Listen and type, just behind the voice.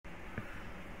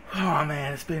Oh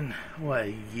man, it's been, what,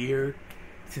 a year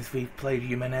since we've played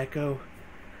Umineko?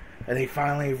 And they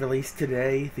finally released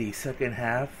today the second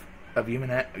half of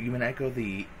Umineko,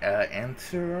 the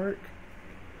answer arc.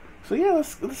 So yeah,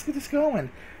 let's get this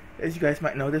going. As you guys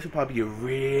might know, this will probably be a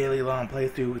really long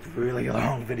playthrough with really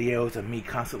long videos of me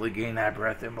constantly getting that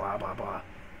breath and blah blah blah.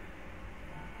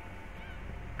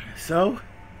 So,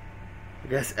 I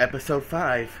guess episode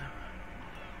 5.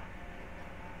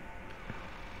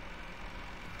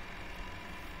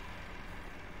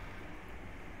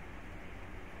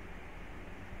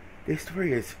 This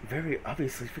story is very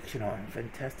obviously fictional and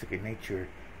fantastic in nature.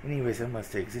 Any resemblance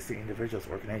to existing individuals,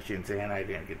 organizations, and I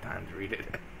didn't get time to read it.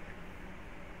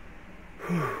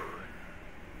 Whew.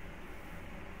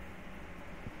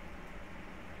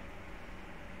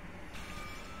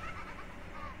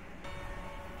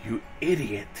 You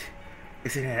idiot!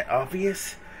 Isn't it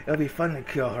obvious? It'll be fun to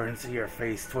kill her and see her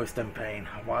face twist in pain.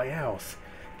 Why else?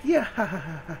 Yeah, ha ha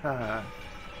ha ha ha.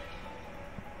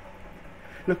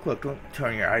 Look, don't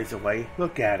turn your eyes away.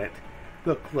 Look at it.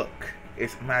 Look.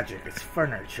 It's magic. It's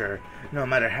furniture. No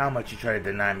matter how much you try to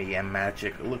deny me and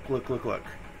magic. Look.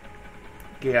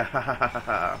 Yeah, ha ha ha ha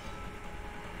ha.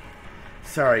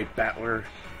 Sorry, Battler.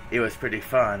 It was pretty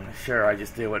fun. Sure, I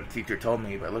just did what the teacher told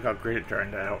me, but look how great it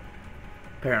turned out.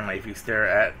 Apparently, if you stare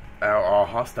at all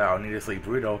hostile, needlessly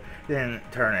brutal, then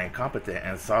turn incompetent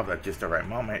and solve at just the right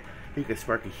moment, you could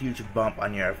spark a huge bump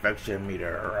on your affection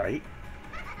meter, right?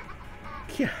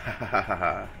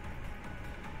 Yeah.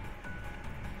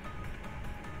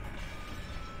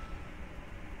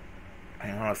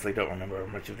 I honestly don't remember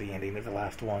much of the ending of the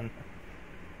last one.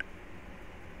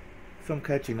 Some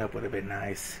catching up would have been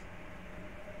nice.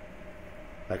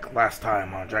 Like last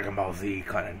time on Dragon Ball Z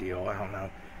kind of deal, I don't know.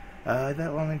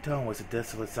 That longing tone was a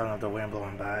desolate sound of the wind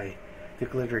blowing by. The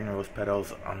glittering rose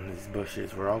petals on these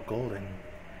bushes were all golden.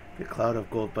 The cloud of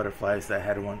gold butterflies that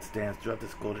had once danced throughout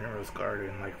this golden rose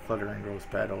garden like fluttering rose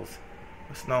petals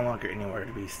was no longer anywhere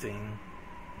to be seen.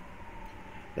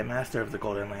 The master of the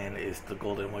Golden Land is the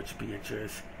Golden Witch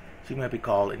Beatrice. She might be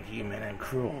called inhuman and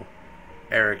cruel,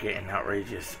 arrogant and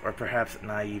outrageous, or perhaps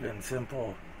naive and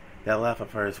simple. That laugh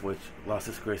of hers, which lost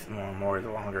its grace more and more the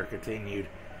longer it continued,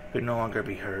 could no longer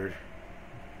be heard.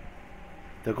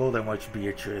 The Golden Witch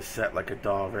Beatrice sat like a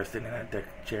doll resting in a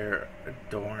deck chair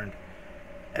adorned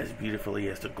as beautifully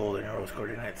as the golden rose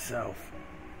garden itself.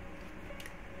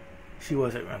 She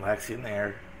wasn't relaxing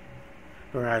there.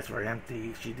 Her eyes were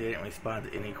empty. She didn't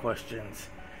respond to any questions.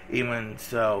 Even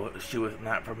so, she was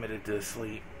not permitted to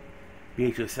sleep.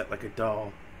 Beatrice sat like a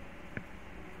doll.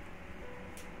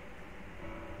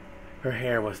 Her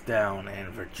hair was down,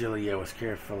 and Virgilia was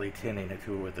carefully tending it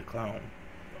to her with a comb.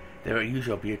 The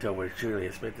usual Beato would surely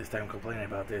have spent this time complaining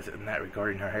about this and not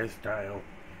regarding her hairstyle.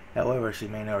 However, she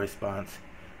made no response,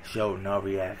 showed no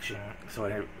reaction, so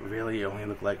it really only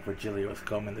looked like Virgilia was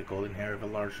combing the golden hair of a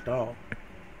large doll.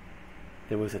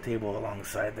 There was a table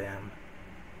alongside them.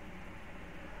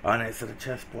 On it sat a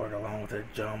chessboard along with a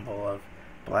jumble of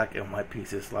black and white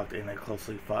pieces locked in a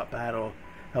closely fought battle.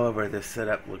 However, this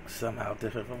setup looked somehow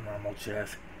different from normal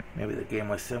chess. Maybe the game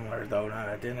was similar, though not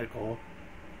identical.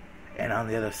 And on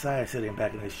the other side, sitting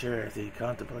back in his chair as he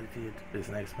contemplated his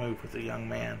next move, was a young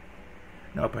man.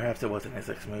 No, perhaps it wasn't his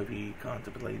next move he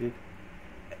contemplated.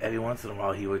 Every once in a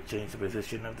while, he would change the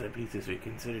position of the pieces,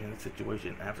 reconsidering the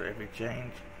situation after every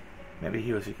change. Maybe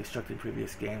he was reconstructing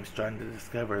previous games, trying to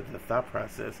discover the thought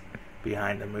process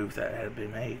behind the moves that had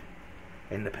been made.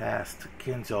 In the past,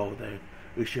 Kinzo, the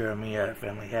Ushiromiya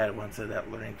family, had once said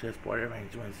that learning chessboard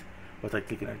arrangements was like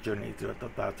taking a journey through the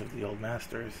thoughts of the old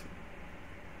masters.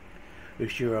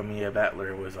 Ushiromiya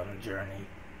Battler was on a journey,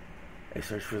 a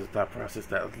search for the thought process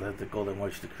that led the Golden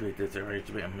Witch to create this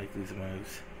arrangement and make these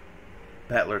moves.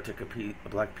 Battler took a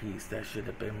black piece that should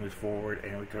have been moved forward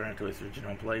and returned it to its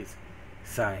original place,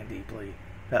 sighing deeply.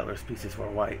 Battler's pieces were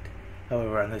white.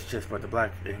 However, on this chessboard, the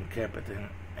black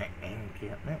encampment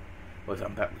was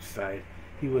on Battler's side.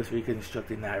 He was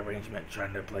reconstructing that arrangement,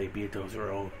 trying to play Beato's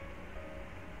role.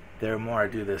 The more I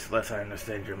do this, the less I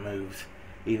understand your moves.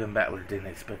 Even Battler didn't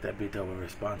expect that Beato would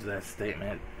respond to that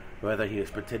statement. Whether he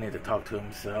was pretending to talk to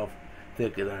himself,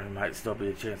 thinking there might still be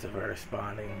a chance of her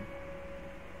responding.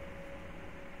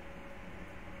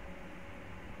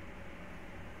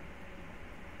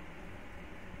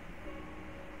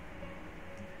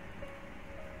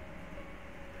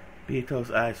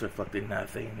 Beato's eyes reflected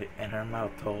nothing, and her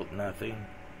mouth told nothing.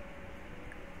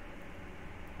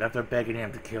 After begging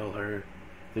him to kill her,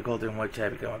 the Golden Witch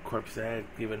had become a corpse that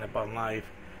had given up on life.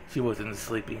 She wasn't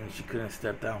sleeping, she couldn't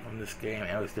step down from this game,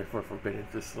 and was therefore forbidden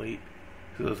to sleep.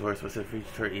 Those words must have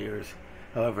reached her ears.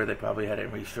 However, they probably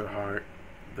hadn't reached her heart.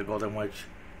 The Golden Witch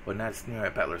would not sneer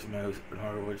at Battler's moves,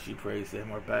 nor would she praise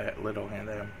them or belittle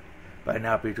them. By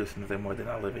now, Beatrice was nothing more than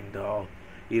a living doll.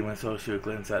 Even so, she would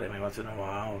glance at him once in a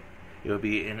while. It would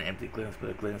be an empty glance,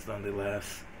 but a glance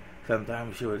nonetheless.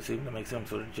 Sometimes she would seem to make some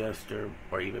sort of gesture,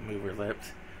 or even move her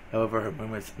lips. However, her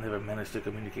movements never managed to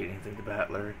communicate anything to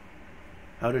Battler.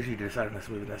 How did you decide on this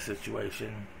move in this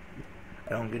situation?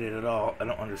 I don't get it at all. I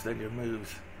don't understand your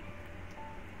moves.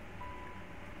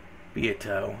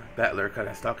 Beato, Battler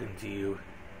kinda talking to you.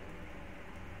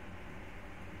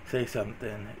 Say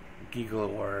something,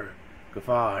 giggle or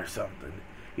guffaw or something.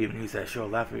 Even use that shrill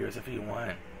laugh of yours if you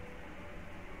want.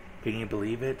 Can you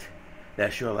believe it?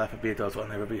 That shrill laugh of Beato's will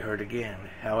never be heard again.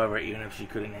 However, even if she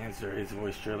couldn't answer, his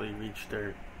voice surely reached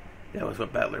her. That was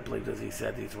what Battler believed as he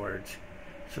said these words.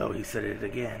 So he said it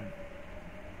again.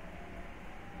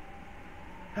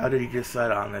 How did you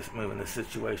decide on this move in this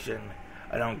situation?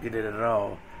 I don't get it at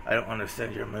all. I don't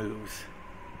understand your moves.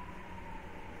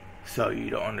 So you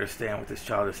don't understand what this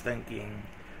child is thinking?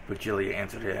 Virgilia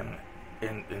answered him,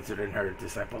 and answered in her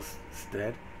disciple's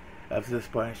stead. Up to this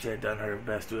point, she had done her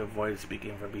best to avoid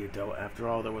speaking for Beato. After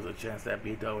all, there was a chance that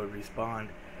Beato would respond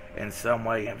in some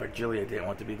way, and Virgilia didn't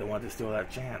want to be the one to steal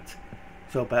that chance.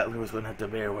 So Battler was going to have to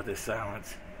bear with his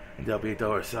silence, until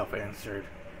Beato herself answered.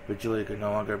 Virgilia could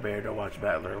no longer bear to watch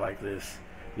Battler like this.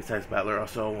 Besides, Battler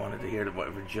also wanted to hear what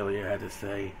Virgilia had to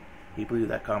say. He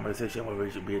believed that conversation would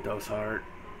reach Beato's heart.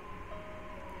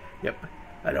 Yep,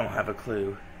 I don't have a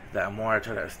clue. The more I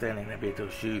try to standing in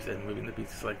Beato's shoes and moving to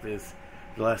pieces like this,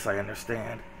 the less I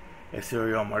understand. A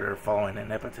serial murder following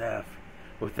an epitaph.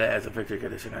 With that as a victory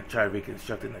condition, I tried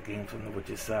reconstructing the games from the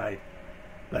witch's side.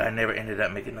 But I never ended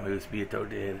up making the moves Beato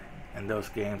did. In those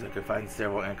games, I could find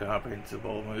several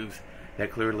incomprehensible moves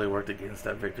that clearly worked against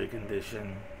that victory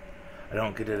condition. I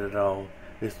don't get it at all.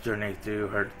 This journey through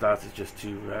her thoughts is just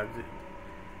too rugged.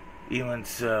 Even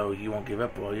so, you won't give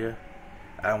up, will you?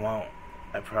 I won't.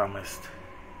 I promised.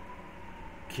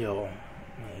 Kill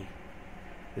me.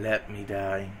 Let me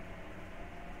die.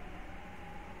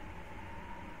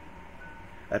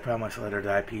 I promised to let her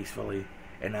die peacefully,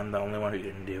 and I'm the only one who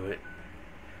can do it.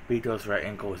 Beato's right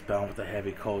ankle was bound with a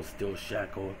heavy cold steel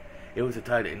shackle. It wasn't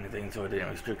tied to anything, so it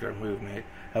didn't restrict her movement.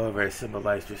 However, it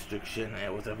symbolized restriction.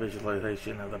 It was a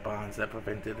visualization of the bonds that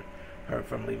prevented her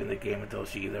from leaving the game until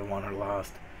she either won or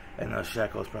lost, and those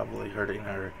shackles probably hurting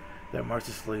her. The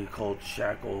mercilessly cold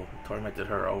shackle tormented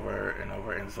her over and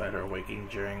over inside her waking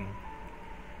dream.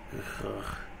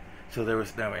 So there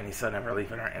was never any sign of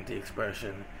relief in her empty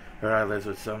expression. Her eyelids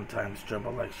would sometimes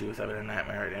tremble like she was having a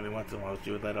nightmare, and every once in a while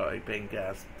she would let out a pain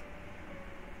gasp.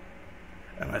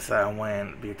 Unless I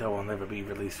win, Beato will never be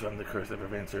released from the curse that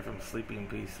prevents her from sleeping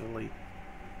peacefully.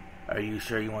 Are you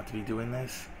sure you want to be doing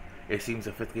this? It seems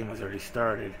the fifth game has already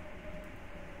started.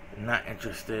 Not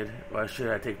interested. Why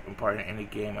should I take part in any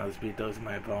game unless Beato is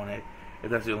my opponent? If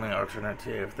that's the only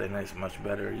alternative, then it's much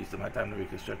better using my time to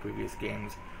reconstruct previous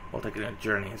games while taking a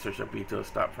journey in search of Beato's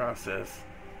thought process.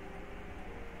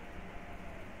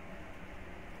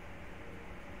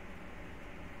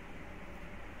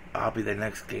 I'll be the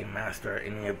next game master.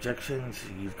 Any objections?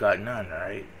 You've got none,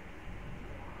 right?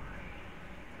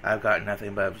 I've got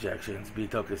nothing but objections.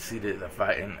 Beato conceded the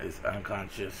fighting is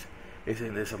unconscious.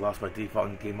 Isn't this a loss by default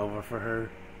and game over for her?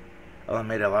 Ella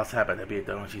made a loss happen to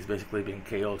Beato, and she's basically been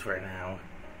KO'd for now.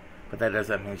 But that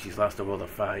doesn't mean she's lost the will to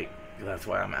fight. That's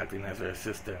why I'm acting as her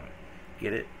assistant.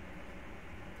 Get it?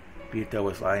 Beato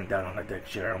was lying down on a deck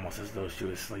chair almost as though she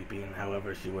was sleeping.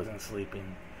 However, she wasn't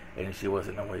sleeping, and she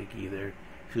wasn't awake either.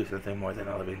 She was nothing more than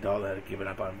a living doll that had given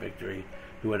up on victory,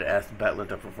 who had asked Battler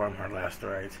to perform her last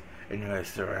rites, and who had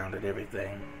surrounded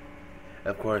everything.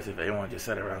 Of course, if anyone just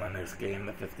sat around the next game,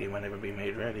 the fifth game would never be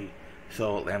made ready.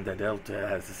 So Lambda Delta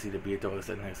has to see the Beato as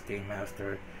the next game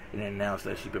master, and announced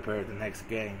that she prepared the next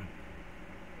game.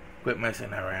 Quit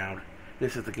messing around.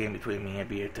 This is the game between me and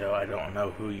Beato. I don't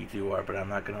know who you two are, but I'm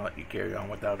not going to let you carry on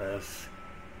without us.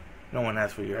 No one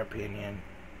asked for your opinion.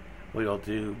 We'll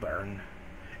do, Burn.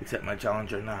 Except my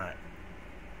challenge or not.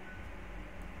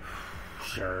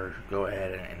 Sure, go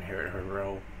ahead and inherit her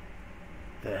role.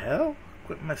 The hell?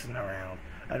 Quit messing around.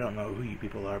 I don't know who you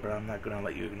people are, but I'm not gonna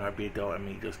let you ignore Beato and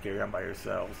me. Just carry on by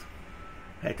yourselves.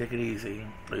 Hey, take it easy.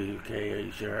 Are you okay? Are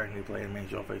you sure? Our new player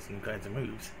means you'll face new kinds of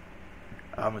moves.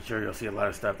 I'm sure you'll see a lot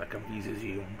of stuff that confuses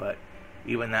you, but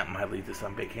even that might lead to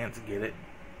some big hints, get it?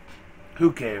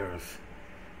 Who cares?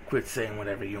 Quit saying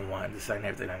whatever you want and decide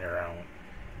everything on your own.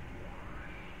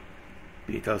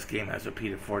 Beato's game has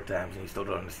repeated 4 times and you still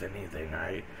don't understand anything,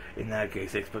 right? In that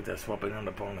case, expect that swapping on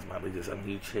opponents might lead to some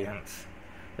huge hints.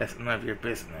 That's none of your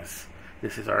business.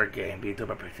 This is our game. Beato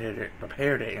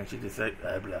prepared it, and she decided,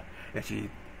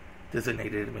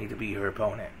 designated me to be her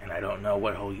opponent, and I don't know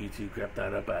what hole you two crept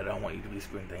out of, but I don't want you to be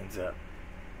screwing things up.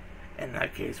 In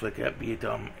that case, wake up,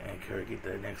 Beato, and Kurt get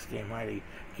the next game ready,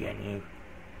 can you?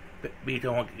 But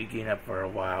Beato won't be getting up for a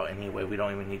while anyway. We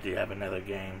don't even need to have another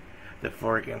game. The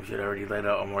 4 games should already laid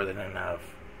out more than enough.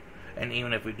 And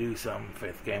even if we do some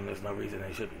 5th game, there's no reason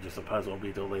it should be just a puzzle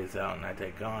Beato lays out and I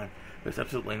take on. There's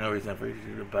absolutely no reason for you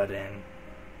to butt in.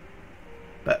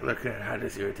 Butler couldn't hide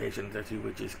his irritation at the 2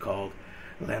 witches called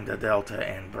Lambda Delta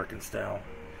and Birkenstell,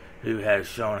 who had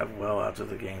shown up well after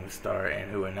the game's start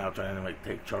and who are now trying to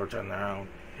take charge on their own.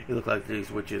 It looked like these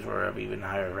witches were of even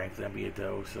higher rank than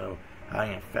Beato, so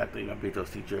high in fact that even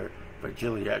Beato's teacher,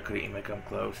 Virgilia, couldn't even come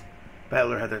close.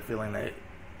 Butler had that feeling that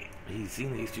he's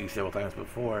seen these 2 several times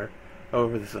before.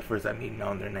 However, this is the first time he'd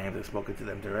known their names and spoken to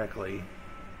them directly.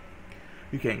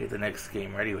 You can't get the next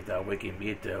game ready without waking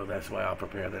Beato. That's why I'll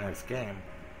prepare the next game.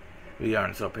 We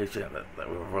aren't so patient that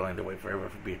we're willing to wait forever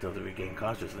for Beato to regain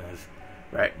consciousness.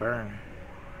 Right, Burn?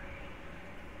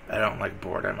 I don't like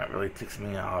boredom. It really ticks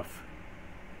me off.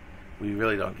 We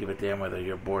really don't give a damn whether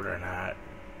you're bored or not.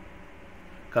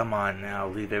 Come on now,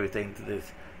 leave everything to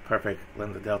this perfect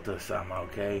Lambda Delta Sama,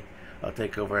 okay? I'll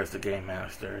take over as the game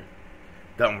master.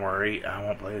 Don't worry, I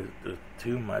won't play with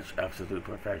too much absolute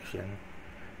perfection.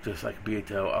 Just like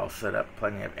Beato, I'll set up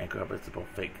plenty of incomprehensible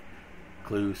fake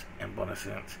clues and bonus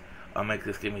hints. I'll make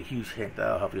this game a huge hint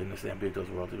that'll help you understand Beato's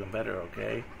world even better,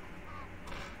 okay?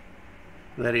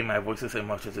 Letting my voice's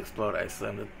emotions explode, I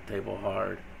slammed the table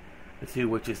hard. The 2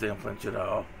 witches didn't flinch at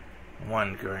all.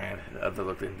 One grinned, the other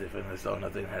looked indifferent as though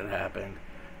nothing had happened.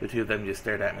 The 2 of them just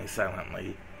stared at me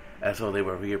silently, as though they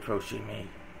were reapproaching me.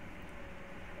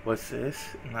 What's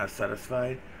this? Not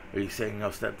satisfied? Are you saying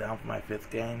you'll step down for my 5th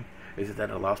game? Is it that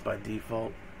a loss by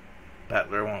default?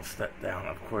 Battler won't step down,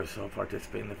 of course he'll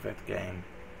participate in the 5th game.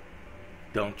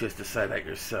 Don't just decide that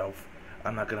yourself.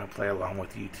 I'm not gonna play along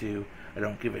with you 2. I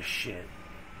don't give a shit.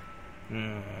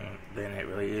 Then it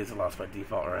really is a loss by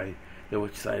default, right? Then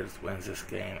which side wins this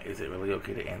game? Is it really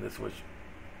okay to end this with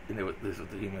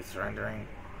the human surrendering?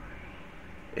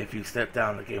 If you step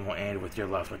down, the game will end with your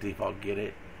loss by default, get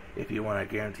it? If you want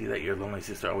to guarantee that your lonely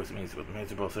sister always meets with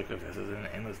miserable circumstances in an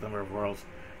endless number of worlds,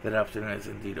 that option is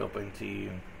indeed open to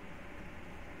you.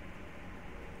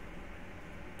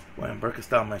 When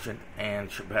Birkenstell mentioned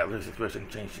Ange, Battler's expression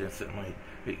changed instantly.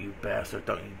 You bastard,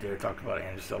 don't you dare talk about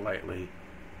Ange so lightly.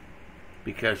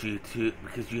 Because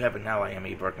you have an ally in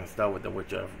me, Birkenstell, with the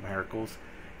Witch of Miracles,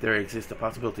 there exists a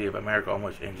possibility of a miracle in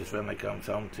which Ange's family comes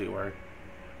home to her.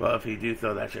 Well, if you do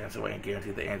throw that chance away and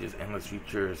guarantee that Ange's endless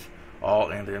futures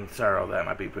all end in sorrow, that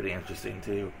might be pretty interesting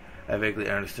too. I vaguely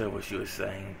understood what she was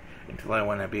saying. Until I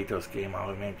win a Beato's game,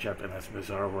 I'll remain trapped in this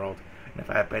bizarre world. And if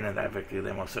I abandon that victory,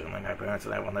 then most certainly my parents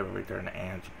and I will never return to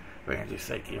Ange. For Ange's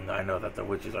sake, even though I know that the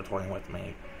witches are toying with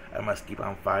me, I must keep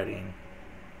on fighting.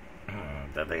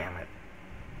 Damn it.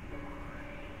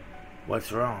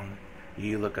 What's wrong?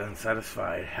 You look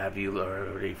unsatisfied. Have you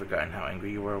already forgotten how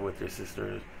angry you were with your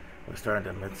sister was starting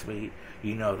to mincemeat?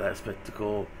 You know that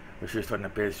spectacle where she was starting to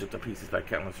bed stripped to pieces by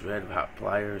countless red hot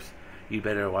pliers? You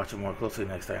better watch it more closely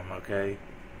next time, okay?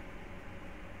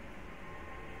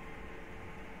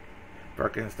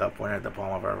 Birkenstell pointed the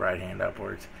palm of her right hand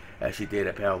upwards. As she did,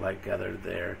 a pale light gathered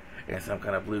there, and some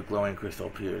kind of blue glowing crystal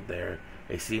appeared there.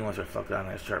 A scene was reflected on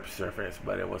its sharp surface,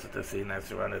 but it wasn't the scene that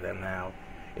surrounded them now.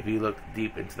 If you looked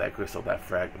deep into that crystal, that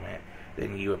fragment,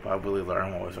 then you would probably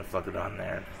learn what was reflected on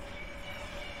there.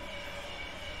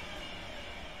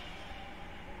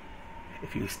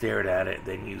 If you stared at it,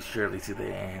 then you'd surely see the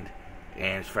end.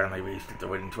 Ange finally reached after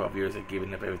waiting 12 years of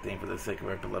giving up everything for the sake of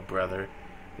her beloved brother.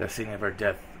 The scene of her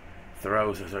death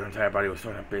throes as her entire body was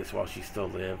torn to bits while she still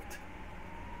lived.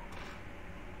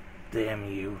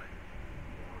 Damn you.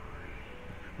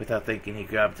 Without thinking, he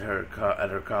grabbed her at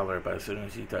her collar, but as soon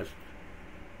as he touched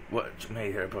what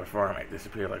made her perform, it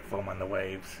disappeared like foam on the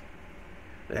waves.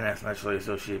 Then, as naturally as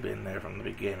though she had been there from the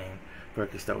beginning,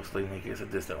 Birkenstell was leaning against a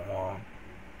distant wall.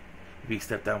 If you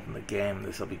step down from the game,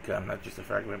 this will become not just a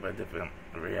fragment, but a different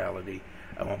reality.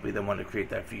 I won't be the one to create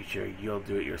that future. You'll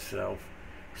do it yourself.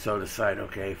 So decide,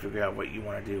 okay? Figure out what you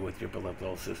want to do with your beloved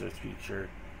little sister's future.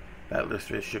 Battler's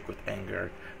fist shook with anger,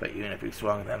 but even if he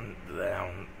swung them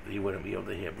down, he wouldn't be able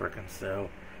to hit Birkenstell.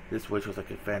 This witch was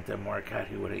like a phantom or a cat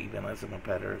who would have even let someone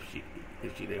pet her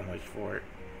if she didn't wish for it.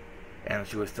 And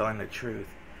she was telling the truth.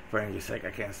 For Angel's sake,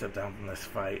 I can't step down from this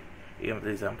fight, even if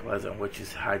these unpleasant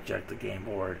witches hijacked the game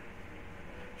board.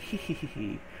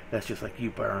 Hee. That's just like you,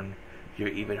 Burn. You're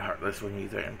even heartless when you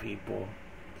threaten people.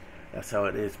 That's how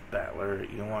it is, Battler.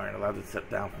 You aren't allowed to step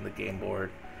down from the game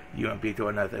board. You and Beato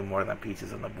are nothing more than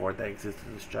pieces on the board that exist to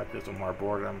distract us from our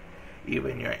boredom.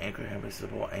 Even your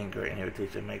incomprehensible anger and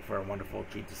irritation make for a wonderful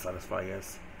treat to satisfy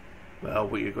us. Well,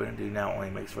 what you're going to do now only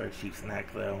makes for a cheap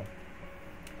snack, though.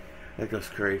 Like those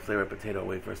curry-flavored potato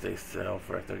wafers they sell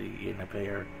for 30 yen a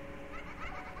pair.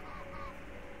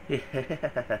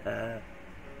 Yeah.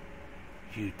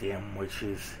 You damn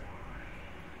witches.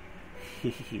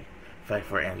 Fight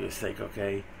for Andrew's sake,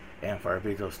 okay? And for our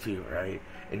Beatles too, right?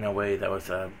 In a way that was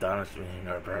astonishing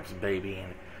or perhaps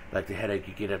babying, like the headache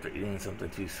you get after eating something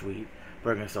too sweet.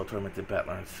 Bergen still tormented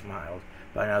Battler and smiled.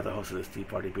 By now the host of this tea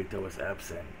party, Beatle, was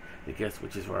absent. The guest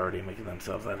witches were already making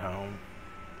themselves at home.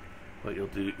 What you'll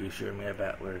do, you assure me,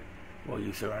 Battler? Will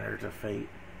you surrender to fate?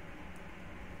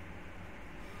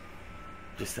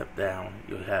 Just step down.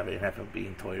 You'll have enough of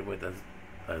being toyed with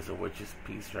as a witch's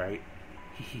piece, right?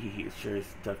 It sure is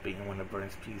tough being one of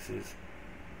Burn's pieces.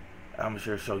 I'm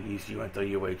sure she'll use you and throw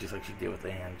you away just like she did with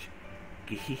Ange.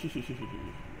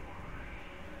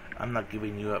 I'm not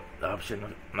giving you the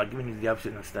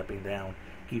option of stepping down.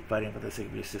 Keep fighting for the sake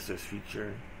of your sister's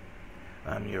future.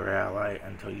 I'm your ally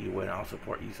until you win. I'll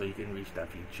support you so you can reach that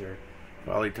future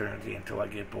for all eternity until I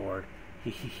get bored.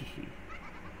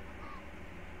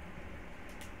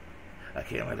 I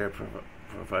can't let her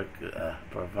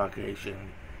provocation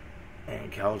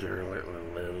and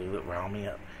Calger rile me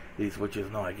up. These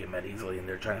witches know I get mad easily, and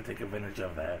they're trying to take advantage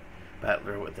of that.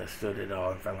 Battler withstood it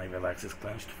all and finally relaxed his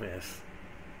clenched fist.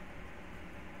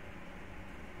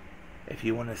 If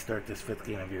you want to start this 5th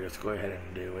game of yours, go ahead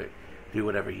and do it. Do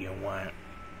whatever you want.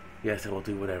 Yes, I will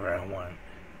do whatever I want.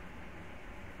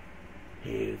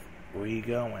 Hey, where are you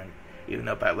going? Even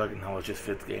though Battler acknowledged his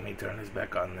 5th game, he turned his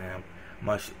back on them,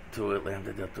 much to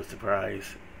Atlanta's depth of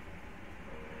surprise.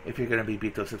 If you're going to be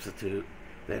Beato's substitute,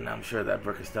 then I'm sure that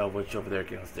Birkenstell witch over there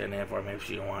can stand in for me if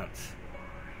she wants.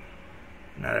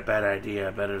 Not a bad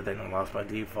idea, better than lost by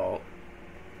default.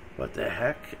 What the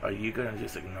heck? Are you going to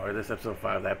just ignore this episode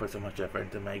 5 that I put so much effort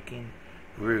into making?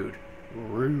 Rude.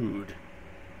 Rude.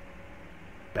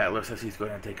 Battler says he's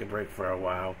going to take a break for a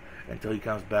while. Until he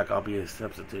comes back, I'll be his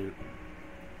substitute.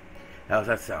 How's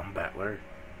that sound, Battler?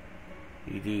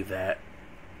 You do that.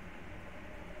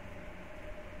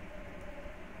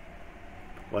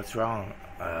 What's wrong,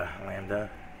 Lambda?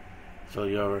 So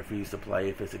you'll refuse to play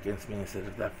if it's against me instead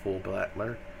of that fool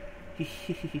Battler?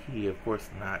 Of course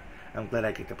not. I'm glad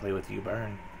I get to play with you,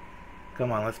 Burn.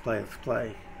 Come on, let's play.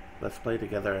 Let's play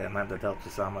together in Lambda Delta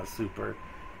Sama's Super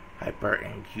Hyper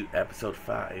and Cute Episode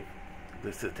 5.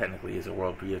 This technically is a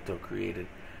world Prieto created.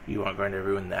 You aren't going to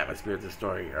ruin the atmosphere of the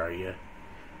story, are you?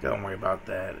 Don't worry about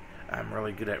that. I'm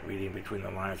really good at reading between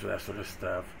the lines for that sort of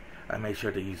stuff. I made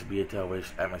sure to use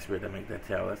Beato-ish atmosphere to make that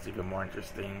tale that's even more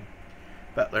interesting.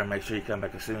 Butler, make sure you come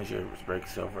back as soon as your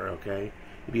break's over, okay?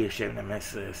 You'd be ashamed to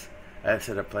miss this. I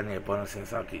set up plenty of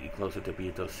bonuses I'll get you closer to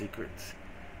Beato's secrets.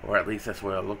 Or at least that's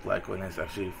what it'll look like when it's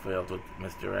actually filled with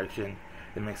misdirection.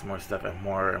 It makes more stuff and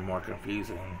more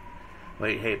confusing.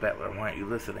 Wait, hey Battler, why aren't you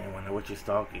listening when the witch is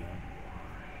talking?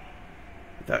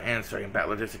 Without answering,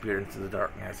 Battler disappeared into the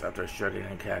darkness. After shrugging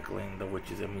and cackling, the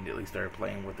witches immediately started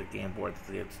playing with the game board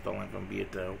that they had stolen from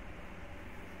Beato.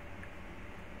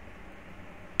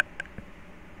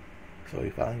 So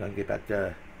we finally gonna get back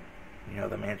to,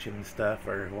 the mansion and stuff,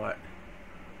 or what?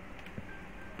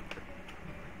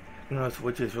 Those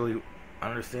witches really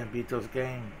understand Beato's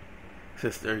game.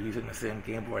 Since they're using the same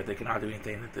game board, they cannot do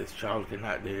anything that this child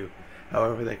cannot do.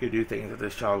 However, they could do things that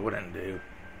this child wouldn't do.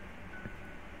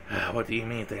 What do you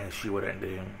mean things she wouldn't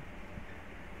do?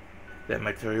 That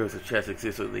materials of chess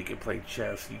exist so that you can play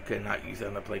chess. You cannot use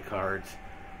them to play cards.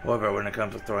 However, when it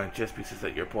comes to throwing chess pieces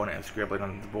at your opponent and scribbling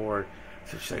on the board,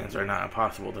 such things are not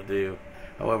impossible to do.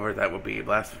 However, that would be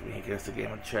blasphemy against the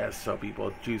game of chess, so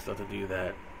people choose not to do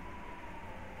that.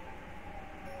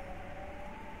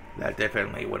 That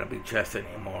definitely wouldn't be chess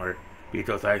anymore.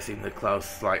 Beato's eyes seemed to cloud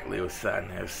slightly with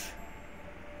sadness.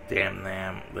 Damn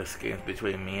them, this game's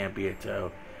between me and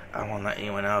Beato. I won't let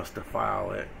anyone else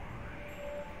defile it.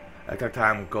 At that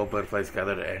time, gold butterflies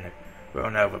gathered and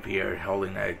Ronov appeared,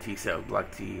 holding a tea set of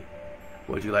black tea.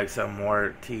 Would you like some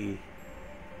more tea?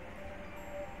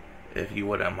 If you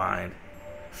wouldn't mind.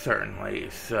 Certainly.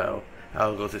 So,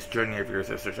 how goes this journey of yours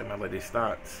as Search of Melody's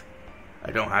thoughts?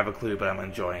 I don't have a clue, but I'm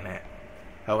enjoying it.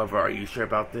 However, are you sure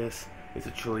about this? Is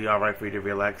it truly alright for you to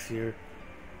relax here?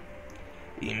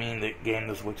 You mean the game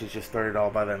those witches just started all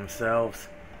by themselves?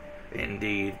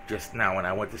 Indeed, just now when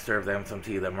I went to serve them some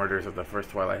tea, the murders of the first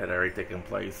Twilight had already taken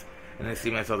place, and it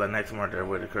seemed as though the next murder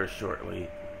would occur shortly.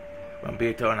 When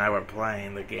Beato and I were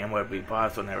playing, the game would be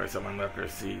paused whenever someone left their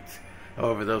seats.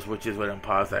 However, those witches wouldn't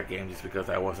pause that game just because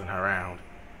I wasn't around.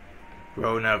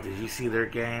 Growing up, did you see their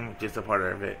game? Just a part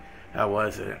of it. How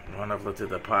was it? Ronald lifted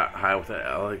the pot high with an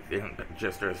elegant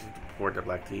gesture as he poured the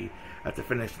black tea. After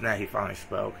finishing that, he finally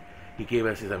spoke. He gave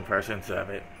us his impressions of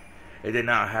it. It did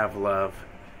not have love.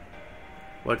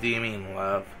 What do you mean,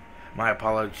 love? My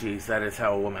apologies, that is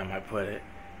how a woman might put it.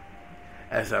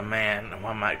 As a man,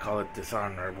 one might call it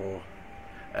dishonorable.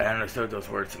 I understood those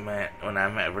words meant. When I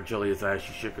met Virgilia's eyes,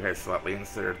 she shook her head slightly and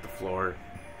stared at the floor.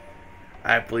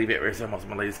 I believe it resembles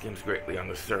Milady's games greatly on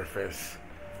the surface.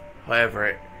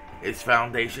 However, its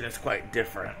foundation is quite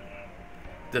different.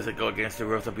 Does it go against the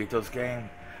rules of Bito's game?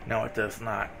 No, it does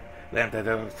not.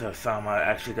 Lambda Sama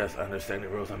actually does understand the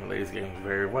rules of Milady's game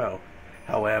very well.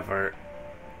 However,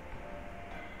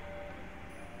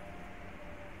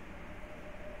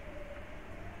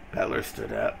 Battler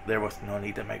stood up. There was no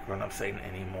need to make Ronov say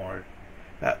anymore.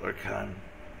 Battler-kun.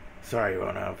 Sorry,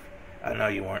 Ronov. I know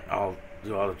you weren't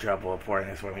do all the trouble of pouring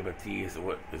this for me, but tea isn't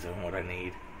what I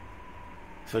need.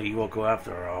 So you will go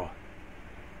after all.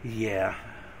 Yeah,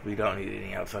 we don't need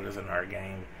any outsiders in our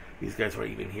game. These guys were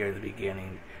even here in the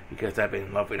beginning, because I've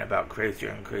been loving about crazier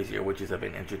and crazier witches have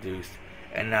been introduced,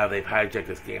 and now they've hijacked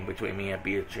this game between me and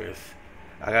Beatrice.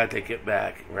 I gotta take it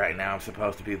back. Right now I'm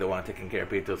supposed to be the one taking care of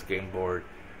Bito's game board.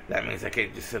 That means I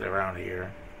can't just sit around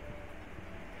here.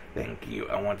 Thank you.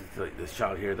 I wanted to let this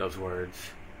child hear those words.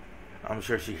 I'm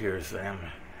sure she hears them.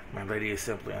 My lady is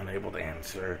simply unable to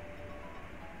answer.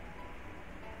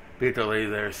 Bito lay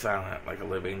there silent, like a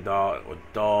living doll with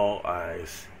dull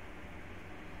eyes.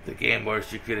 The game board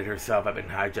she created herself had been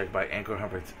hijacked by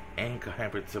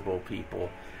incomprehensible people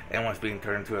and was being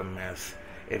turned into a mess.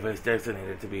 If it was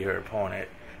designated to be her opponent,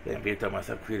 then Bito must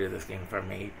have created this game for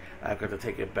me. I've got to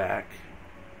take it back.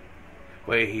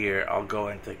 Wait here, I'll go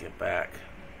and take it back.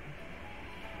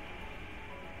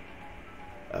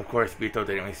 Of course, Bito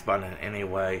didn't respond in any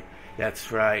way.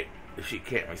 That's right. If she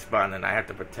can't respond, then I have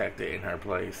to protect it in her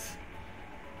place.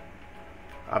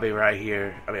 I'll be right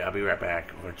here. I'll be right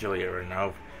back. Virgilia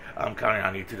Renov. I'm counting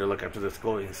on you two to look after the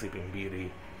scolding Sleeping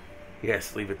Beauty.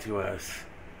 Yes, leave it to us.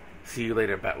 See you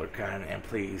later, Battler-kun, and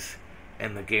please,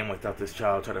 in the game without this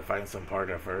child, try to find some part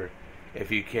of her. If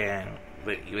you can,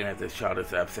 even if this child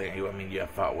is absent, you have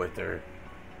fought with her.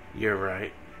 You're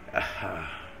right.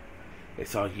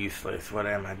 It's all useless. What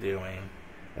am I doing?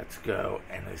 Let's go,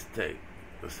 and let's take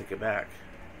it back.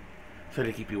 So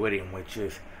to keep you waiting,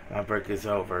 witches, my break is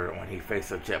over. When he faced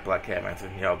the jet black heavens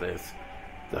and yelled this,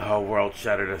 the whole world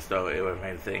shattered as though it were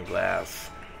made of thin glass.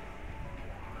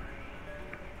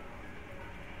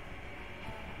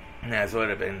 And as would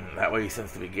have been that way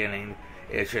since the beginning,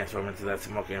 it transformed into that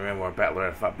smoking room where Battler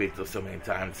had fought Beetle so many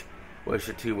times, which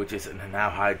the two witches are now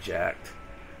hijacked.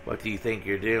 What do you think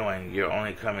you're doing? You're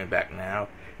only coming back now?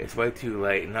 It's way too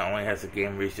late. Not only has the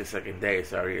game reached its second day,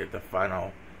 it's already at the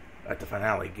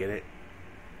finale, get it?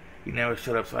 You never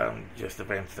showed up, so I'm just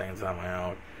advanced things on my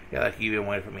own. Yeah, like you even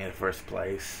waited for me in the first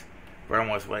place. Vern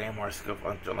was way more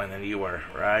skillful than you were,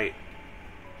 right?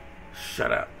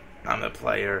 Shut up. I'm the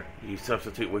player. You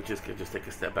substitute witches could just take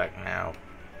a step back now.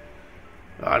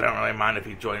 Well, I don't really mind if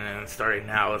you join in and starting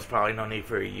now. There's probably no need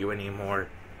for you anymore.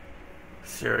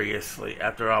 Seriously,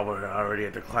 after all, we're already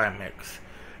at the climax.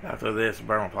 After this,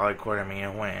 Vern will probably corner me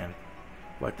and win.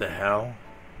 What the hell?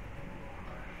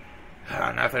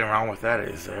 Nothing wrong with that,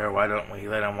 is there? Why don't we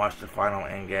let him watch the final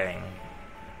endgame?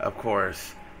 Of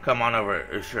course. Come on over,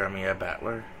 assure me a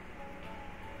battler.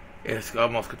 It's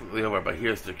almost completely over, but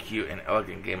here's the cute and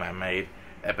elegant game I made.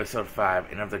 Episode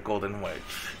 5, End of the Golden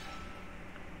Witch.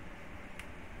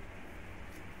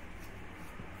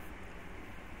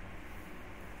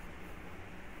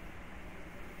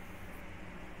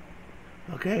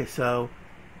 Okay, so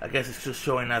I guess it's just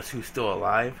showing us who's still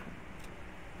alive.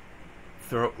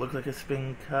 Throat looks like it's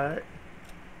been cut.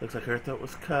 Looks like her throat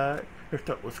was cut. Her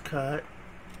throat was cut.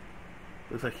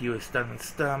 Looks like he was stunned in the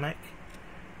stomach.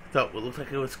 Throat looks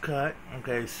like it was cut.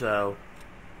 Okay, so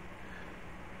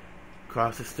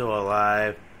Cross is still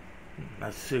alive.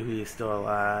 Natsuhi is still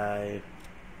alive.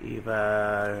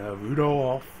 Eva,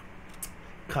 Rudolph,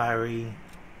 Kairi.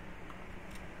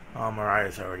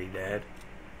 Mariah's already dead.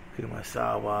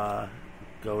 Kumasawa,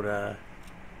 Goda,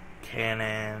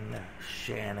 Cannon,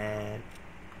 Shannon,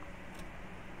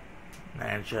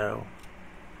 Nanjo.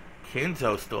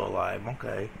 Kenzo's still alive.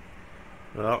 Okay.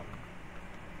 Well.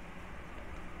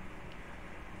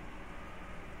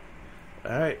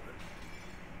 Alright.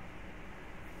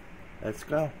 Let's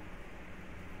go.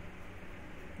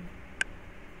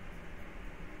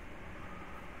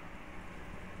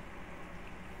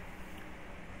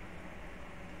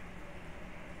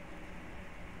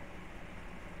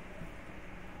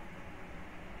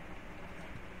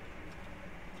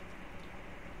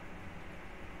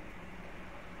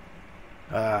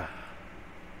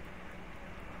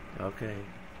 Okay.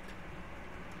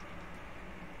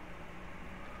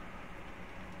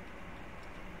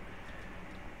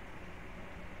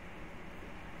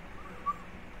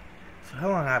 So how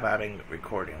long have I been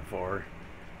recording for?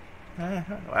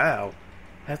 Wow.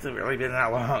 Hasn't really been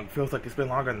that long. Feels like it's been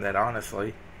longer than that,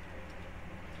 honestly.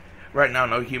 Right now,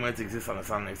 no humans exist on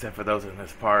this island except for those in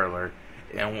this parlor.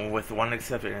 And with one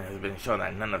exception, it has been shown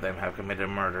that none of them have committed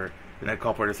murder. And the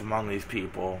culprit is among these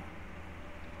people.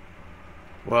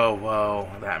 Whoa,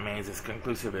 that means it's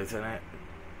conclusive, isn't it?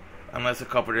 Unless the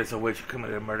culprit is a witch who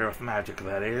committed murder with magic,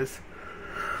 that is.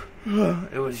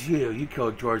 It was you. You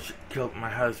killed George, killed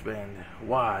my husband.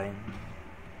 Why?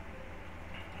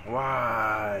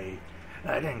 Why?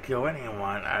 I didn't kill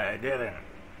anyone. I didn't.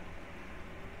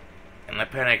 In a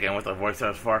panic and with a voice that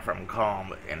was far from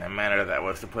calm, in a manner that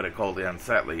was, to put it coldly,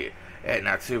 unsettling,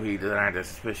 Natsuhi denied the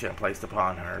suspicion placed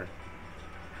upon her.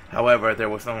 However, there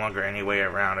was no longer any way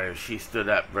around it. She stood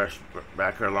up, brushed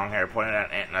back her long hair, pointed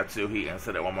at Aunt Natsuhi, and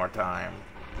said it one more time.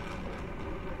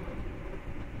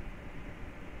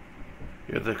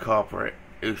 You're the culprit.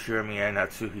 Ushirimiya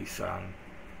Natsuhi-san.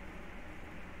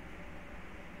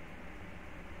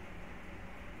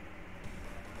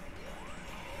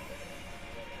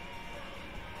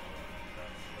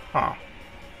 Huh.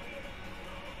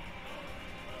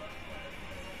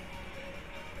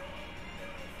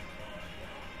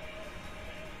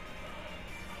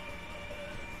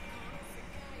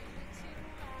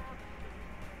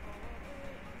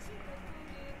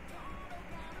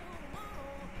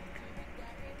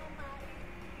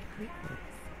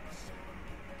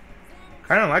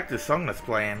 Kinda like this song that's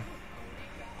playing.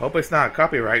 Hope it's not a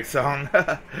copyright song.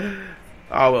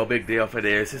 Oh well, big deal if it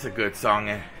is. It's a good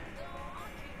song.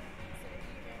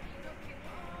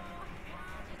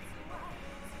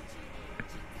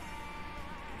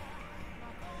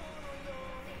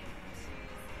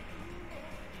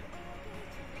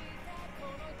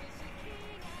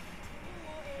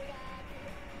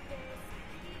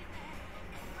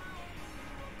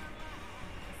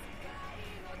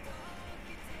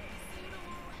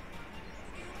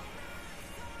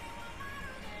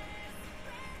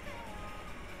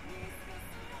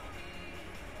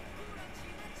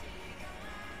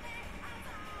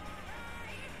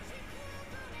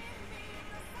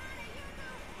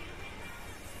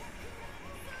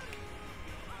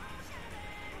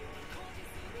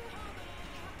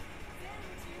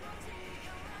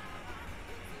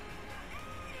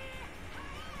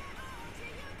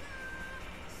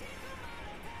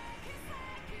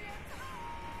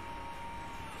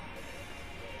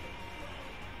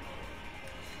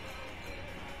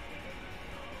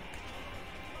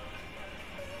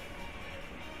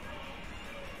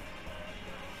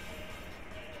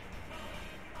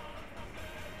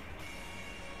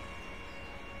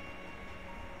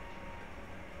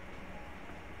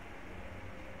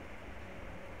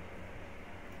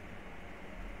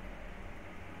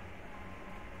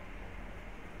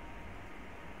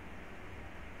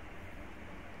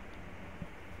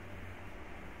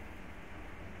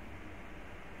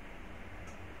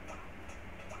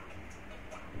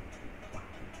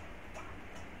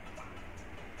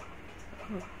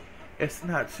 It's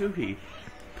Natsuhi.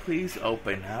 Please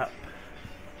open up.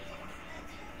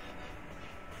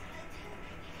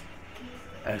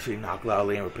 As she knocked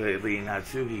loudly and repeatedly,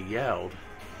 Natsuhi yelled.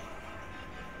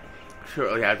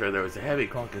 Shortly after, there was a heavy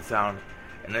clunking sound,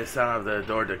 and the sound of the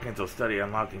door to Kento's study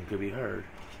unlocking could be heard.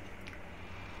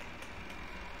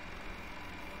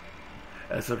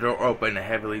 As the door opened, a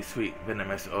heavily sweet,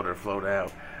 venomous odor flowed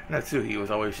out. Natsuhi was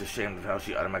always ashamed of how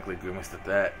she automatically grimaced at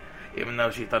that, even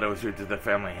though she thought it was rude to the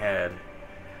family head.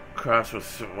 Cross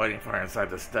was waiting for her inside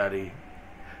the study.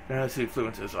 Natsuhi flew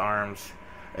into his arms.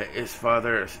 His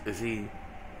father, is he?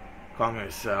 Calm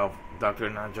yourself. Dr.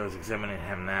 Nanjo is examining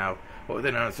him now. But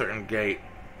within an uncertain gait,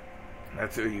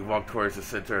 Natsuhi walked towards the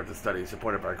center of the study,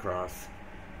 supported by Cross.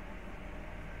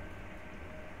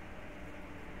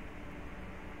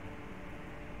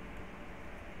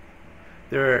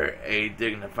 There, a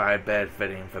dignified bed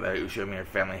fitting for the Ushimiya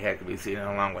family head could be seen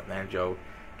along with Nanjo,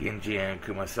 Genji, and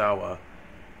Kumasawa.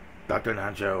 Dr.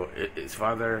 Nanjo, his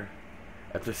father.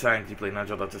 After sighing deeply,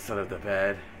 Nanjo left the side of the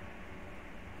bed.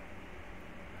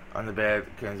 On the bed,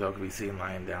 Kenzo could be seen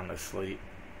lying down asleep.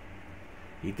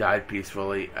 He died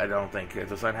peacefully. I don't think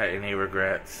Kenzo-san had any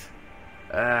regrets.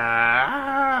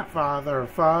 Father!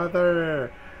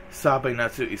 Sobbing,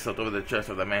 Natsuhi slipped over the chest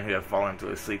of the man who had fallen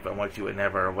to a sleep from which he would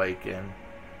never awaken.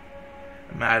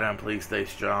 Madam, please stay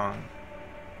strong.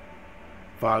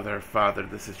 Father,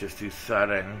 this is just too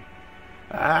sudden.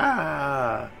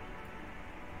 Natsuhi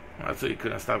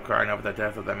couldn't stop crying over the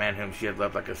death of the man whom she had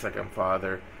loved like a second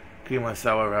father.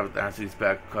 Kumasawa rubbed Natsu's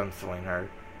back, consoling her.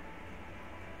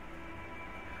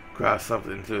 Cross slumped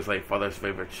into his late father's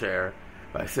favorite chair.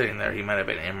 By sitting there, he might have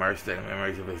been immersed in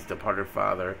memories of his departed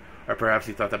father, or perhaps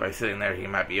he thought that by sitting there he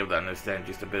might be able to understand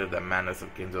just a bit of the madness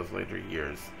of Kinzo's later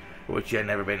years, which he had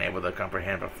never been able to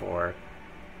comprehend before.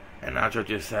 And Nacho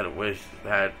just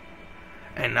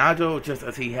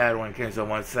as he had when Kinzo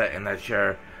once sat in that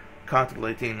chair,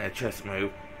 contemplating a chess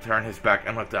move, turned his back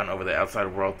and looked down over the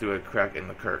outside world through a crack in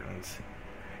the curtains.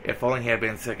 If only he had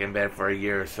been sick in bed for a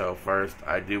year or so first,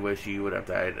 I do wish he would have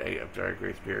died after a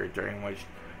grace period during which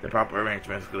the proper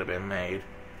arrangements could have been made.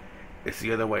 It's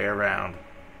the other way around.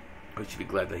 We should be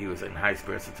glad that he was in high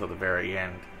spirits until the very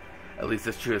end. At least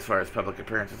it's true as far as public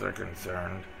appearances are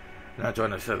concerned. Nacho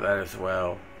understood that as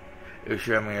well.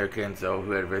 Ushiomi Kinzo,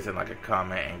 who had risen like a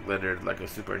comet and glittered like a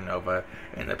supernova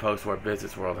in the post-war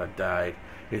business world, had died.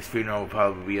 His funeral would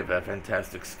probably be of a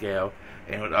fantastic scale,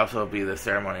 and would also be the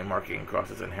ceremony marking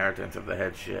Cross's inheritance of the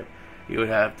headship. He would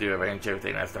have to arrange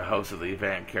everything as the host of the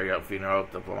event, carry out funeral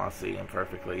diplomacy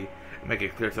imperfectly, and make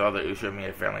it clear to all the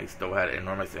Ushiomi family still had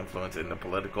enormous influence in the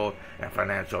political and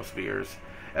financial spheres.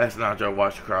 As Najo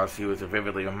watched Cross, he was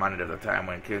vividly reminded of the time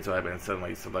when Kinzo had been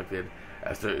suddenly selected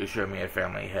as the Ushiomi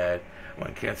family head,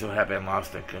 when Kinzo had been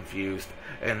lost and confused.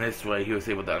 In this way, he was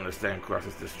able to understand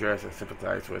Cross's distress and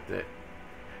sympathize with it.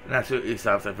 Natsu's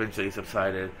sobs eventually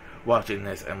subsided. Watching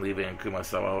this and leaving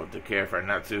Kumasawa to care for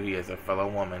Natsuhi as a fellow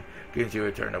woman, Genji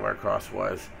returned to where Cross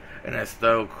was, and as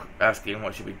though asking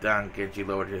what should be done, Genji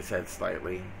lowered his head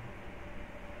slightly.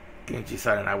 Genji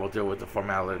sighed, and I will deal with the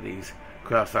formalities.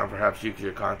 Cross found perhaps you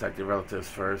could contact your relatives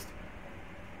first.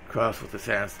 Cross, with his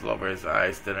hands still over his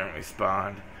eyes, didn't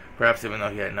respond. Perhaps even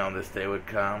though he had known this day would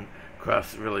come,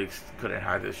 Cross really couldn't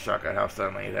hide his shock at how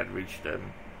suddenly it had reached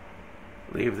him.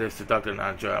 Leave this to Dr.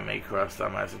 Nanjo and me, Cross.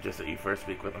 I suggest that you first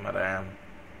speak with Madame.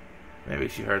 Maybe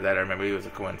she heard that, or maybe it was a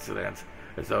coincidence.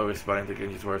 As though responding to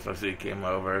Genji's words, Natsuhi came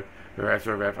over. Her eyes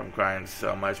were red from crying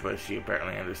so much, but she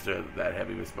apparently understood that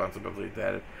heavy responsibility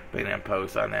that had been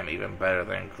imposed on them even better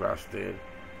than Cross did.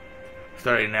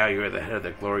 Starting now, you are the head of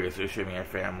the glorious Ushimiya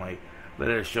family. Let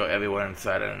us show everyone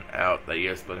inside and out that you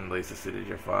have splendidly succeeded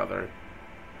your father.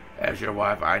 As your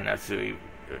wife, I, Natsuhi,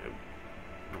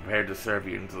 prepared to serve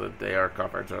you until the day our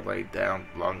coffins are laid down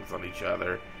lungs on each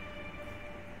other.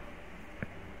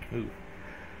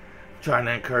 Trying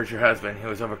to encourage your husband, who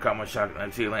was overcome with shock,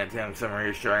 Natsuhi lent him some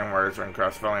reassuring words when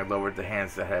Cross finally lowered the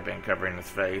hands that had been covering his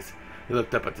face. He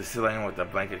looked up at the ceiling with a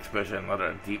blank expression and let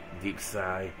out a deep, deep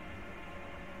sigh.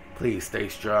 Please stay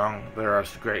strong. There are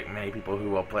a great many people who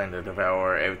will plan to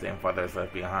devour everything Father has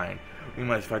left behind. We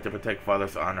must fight to protect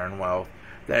Father's honor and wealth.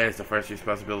 That is the first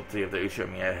responsibility of the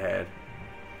Ushimiya head.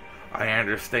 I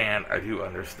understand. I do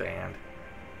understand.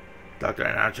 Dr.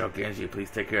 Nacho Genji,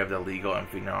 please take care of the legal and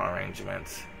funeral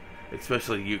arrangements.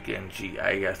 Especially you, Genji.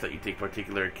 I ask that you take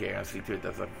particular care and see to it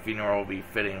that the funeral will be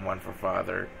fitting one for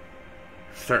Father.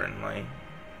 Certainly.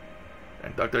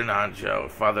 And Dr. Nanjo,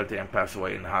 Father didn't pass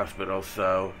away in the hospital,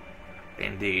 so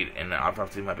indeed, an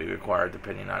autopsy might be required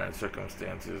depending on the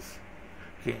circumstances.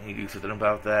 Can't you do something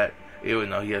about that? Even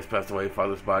though he has passed away,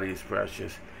 Father's body is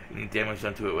precious. Any damage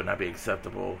done to it would not be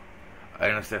acceptable. I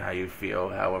understand how you feel,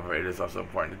 however, it is also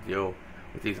important to deal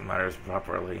with these matters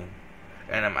properly.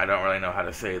 And I don't really know how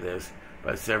to say this,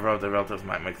 but several of the relatives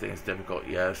might make things difficult,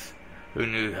 yes. Who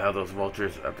knew how those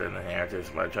vultures up there in the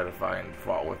inheritors might try to find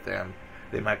fault with them?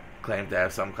 They might claim to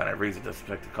have some kind of reason to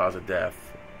suspect the cause of death.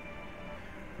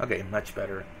 Okay, much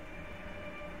better.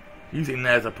 Using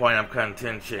that as a point of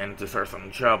contention to start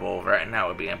some trouble, right now it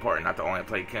would be important not to only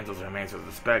play Kinzo's remains with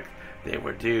respect they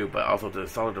were due, but also to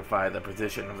solidify the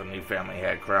position of the new family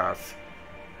head Cross.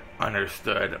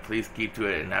 Understood. Please keep to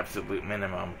it an absolute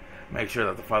minimum. Make sure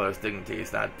that the father's dignity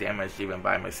is not damaged even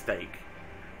by mistake.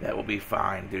 That will be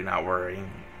fine, do not worry.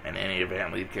 In any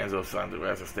event, leave Kinzo's son to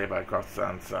rest and stay by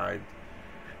Cross-san's side.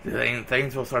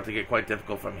 Things will start to get quite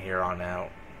difficult from here on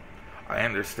out. I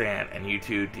understand, and you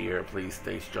too, dear. Please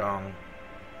stay strong.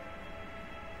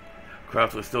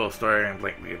 Cross was still staring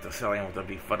blankly at the ceiling with a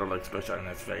befuddled expression on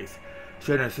his face.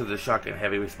 She understood the shock and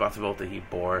heavy responsibility he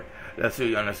bore.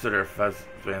 Natsuhi understood her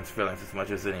husband's feelings as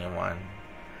much as anyone.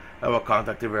 I will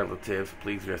contact the relatives.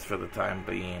 Please rest for the time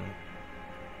being.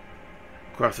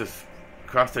 Cross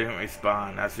didn't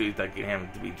respond. Natsuhi, thinking him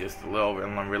to be just a little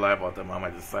unreliable at the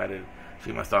moment, decided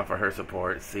she must offer her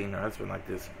support. Seeing her husband like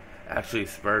this actually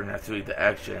spurred Natsuhi to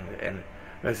action, and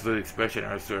resolute expression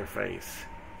rose to her face.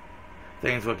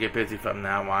 Things will get busy from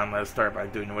now on. Let's start by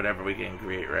doing whatever we can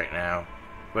right now.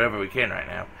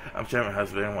 I'm sure my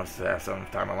husband wants to have some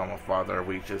time alone with Father.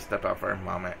 We should step out for a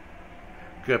moment.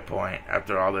 Good point.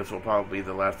 After all, this will probably be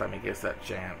the last time he gets that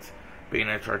chance. Being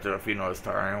in charge of a funeral is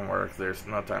tiring work. There's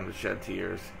no time to shed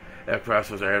tears. If Cross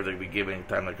was ever to be given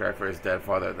time to cry for his dead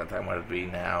father, at that time would it be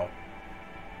now.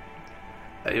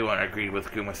 Everyone agreed with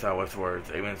Kumasawa's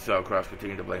words. Even so, Cross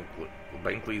continued to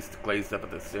blankly glaze up at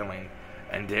the ceiling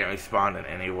and didn't respond in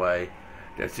any way.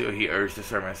 So he urged the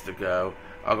servants to go.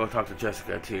 I'll go talk to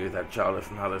Jessica too. That child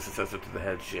is now the successor to the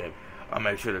headship. I'll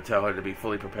make sure to tell her to be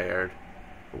fully prepared.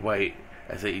 Wait,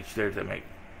 as they each started to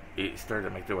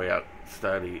make their way out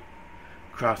study,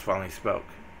 Cross finally spoke.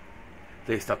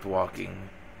 They stopped walking.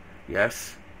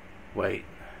 Yes? Wait.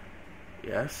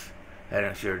 Yes?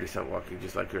 Hadn't she already stopped walking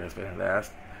just like her husband had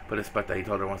asked? But despite that, he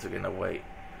told her once again to wait.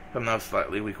 From those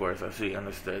slightly weak words, she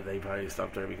understood they probably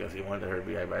stopped her because he wanted her to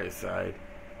be right by his side.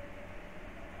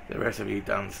 The rest of you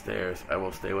downstairs. I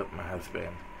will stay with my husband.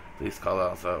 Please call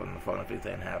us out on the phone if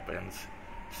anything happens.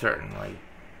 Certainly.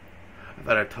 I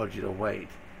thought I told you to wait.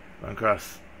 When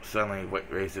Cross suddenly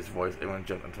raised his voice, everyone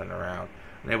jumped and turned around.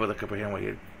 Unable to comprehend what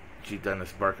she'd done to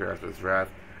spark her husband's wrath,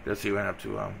 she went up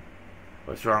to him.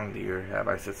 What's wrong, dear? Have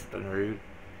I said something rude?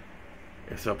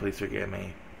 If so, please forgive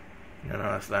me. No,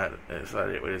 that's not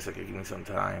it. Wait a second, give me some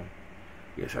time.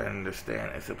 Yes, I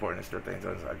understand. It's important to stir things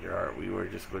inside your heart. We were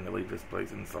just going to leave this place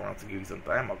and so on to give you some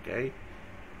time, okay?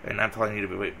 And I'm telling you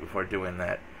to wait before doing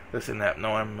that. Listen up,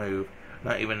 no one move,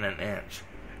 not even an inch.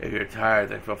 If you're tired,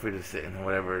 then feel free to sit in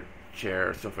whatever chair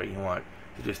or sofa you want.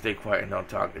 So just stay quiet and don't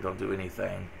talk and don't do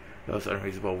anything. Those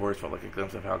unreasonable words felt like a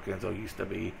glimpse of how Kenzo used to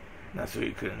be.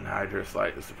 Natsui couldn't hide her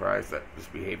slight surprise at this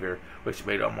behavior, which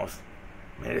made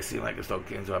it seem like as though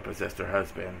Kenzo had possessed her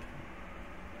husband.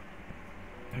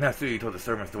 Natsui told the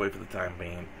servants to wait for the time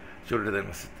being. She ordered them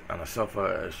to sit on a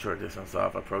sofa a short distance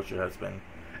off, approached her husband,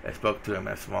 and spoke to him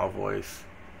in a small voice.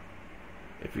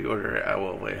 If you order it, I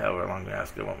will wait however long you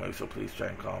ask. I won't move, so please try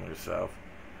and calm yourself.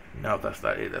 No, that's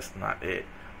not it. That's not it.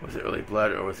 Was it really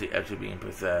blood, or was he actually being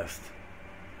possessed?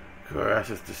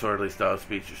 Kurash's disorderly style of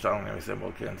speech strongly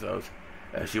resembled Kenzo's.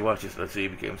 As she watched his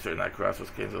Natsui became certain that Kurash was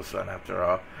Kenzo's son after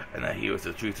all, and that he was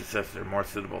the true successor, more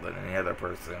suitable than any other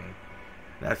person.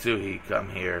 Natsuhi, come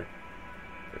here.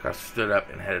 Kurash stood up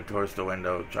and headed towards the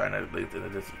window, trying to lengthen the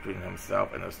distance between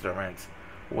himself and the servants,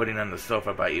 waiting on the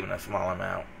sofa by even a small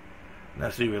amount.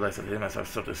 Natsuhi realized that he must have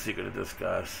something secret to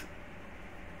discuss.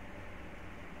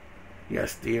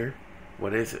 Yes, dear?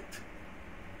 What is it?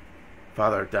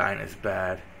 Father dying is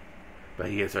bad, but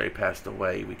he has already passed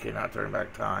away. We cannot turn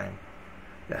back time.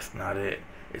 That's not it.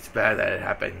 It's bad that it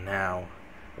happened now.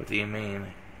 What do you mean?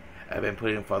 I've been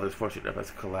putting Father's fortune up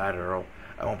as collateral.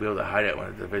 I won't be able to hide it when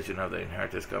the division of the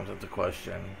inheritance comes into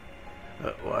question.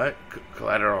 What?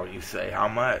 Collateral, you say? How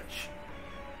much?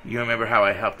 You remember how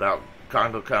I helped out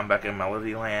Kondo come back in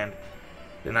Melody Land?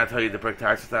 Didn't I tell you to break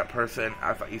ties with that person?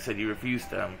 I thought you said you refused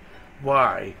him.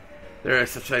 Why? There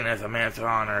is such thing as a man's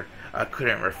honor. I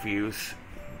couldn't refuse.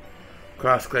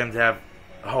 Cross claimed to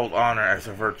hold honor as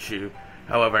a virtue.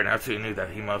 However, Natsu knew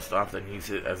that he most often used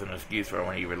it as an excuse for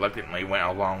when he reluctantly went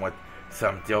along with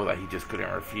some deal that he just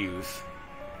couldn't refuse.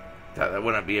 That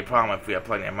wouldn't be a problem if we had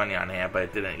plenty of money on hand, but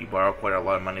it didn't. You borrowed quite a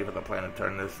lot of money for the plan to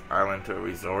turn this island into a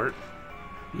resort?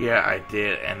 Yeah, I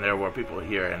did, and there were people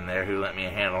here and there who lent me a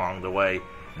hand along the way.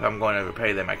 If I'm going to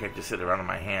repay them, I can't just sit around on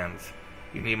my hands.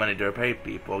 You need money to repay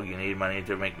people. You need money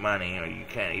to make money, or you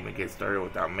can't even get started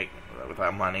without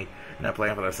money. And the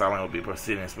plan for this island would be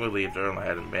proceeding smoothly if there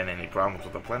hadn't been any problems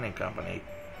with the planning company.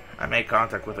 I made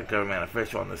contact with a government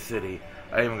official in the city.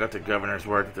 I even got the governor's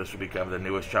word that this would become the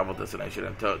newest travel destination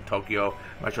in Tokyo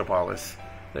metropolis.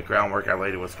 The groundwork I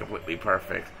laid was completely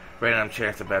perfect. Random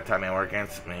chance and bad timing were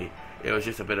against me. It was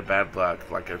just a bit of bad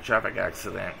luck, like a traffic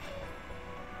accident.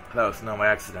 That was no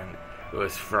accident. It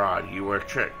was fraud. You were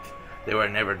tricked. They were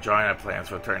never drawing up plans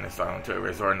for turning this island into a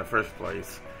resort in the first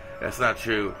place. That's not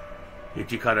true.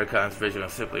 Ichikado-kan's vision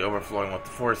was simply overflowing with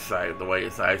foresight. The way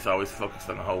his eyes always focused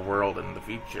on the whole world and the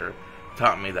future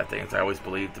taught me that things I always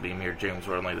believed to be mere dreams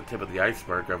were only the tip of the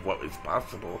iceberg of what is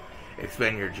possible.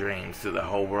 Expand your dreams to the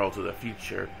whole world, to the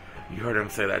future. You heard him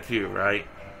say that too, right?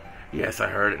 Yes, I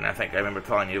heard it, and I think I remember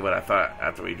telling you what I thought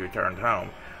after we'd returned home.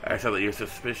 I said that you were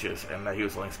suspicious, and that he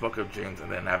was only spoke of dreams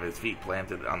and then have his feet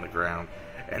planted on the ground,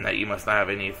 and that you must not have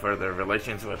any further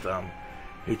relations with him.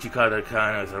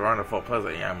 Ichikado-kan is a wonderful,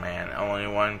 pleasant young man. Only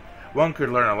one could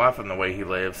learn a lot from the way he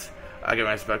lives. I can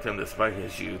respect him despite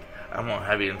his youth. I won't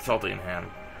have you insulting him.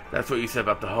 That's what you said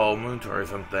about the whole moon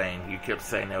tourism thing. You kept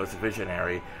saying it was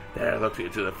visionary, that I looked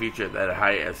into the future, that I had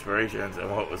high aspirations, and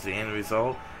what was the end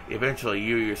result? Eventually,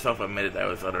 you yourself admitted that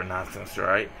was utter nonsense,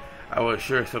 right? I was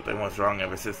sure something was wrong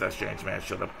ever since that strange man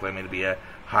showed up claiming to be a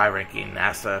high-ranking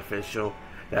NASA official.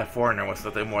 That foreigner was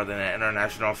nothing more than an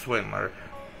international swindler.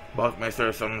 Both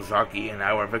Mr. Sonozaki and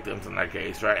I were victims in that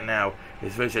case. Right now,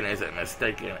 his vision isn't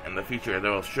mistaken. In the future,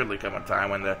 there will surely come a time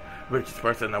when the richest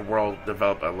person in the world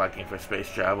develop a liking for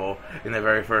space travel, and the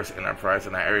very first enterprise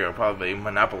in that area will probably be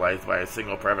monopolized by a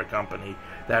single private company.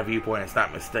 That viewpoint is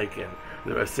not mistaken.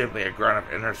 There was simply a ground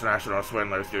of international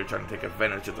swindlers who are trying to take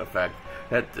advantage of the fact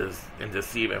that and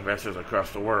deceive investors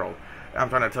across the world. I'm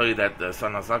trying to tell you that the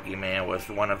Sonozaki man was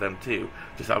one of them too.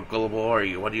 Just how gullible are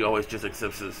you? Why do you always just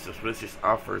accept suspicious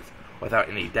offers without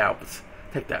any doubts?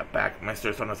 Take that back.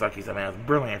 Mr. Sonozaki's a man with a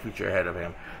brilliant future ahead of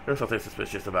him. There's something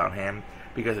suspicious about him.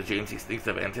 Because the dreams he thinks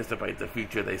of anticipate the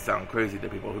future, they sound crazy to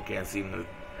people who can't see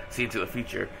into the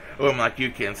future. A woman like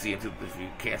you can't see into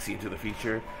the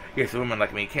future. Yes, a woman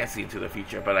like me can't see into the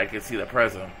future, but I can see the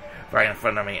present. Right in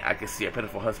front of me, I can see a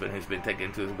pitiful husband who's been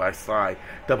taken to by sly,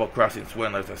 double-crossing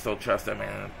swindlers that still trust him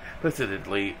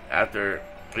implicitly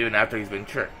even after he's been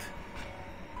tricked.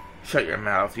 Shut your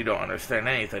mouth. You don't understand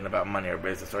anything about money or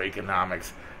business or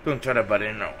economics. Don't try to butt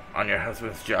in on your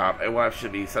husband's job. A wife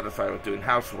should be satisfied with doing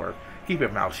housework. Keep your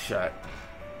mouth shut.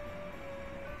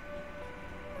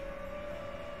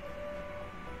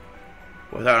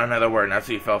 Without another word,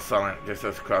 Natsuki fell silent, just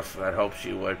as Cross had hoped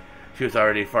she would. She was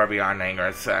already far beyond anger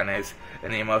and sadness,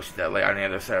 and the emotion that lay on the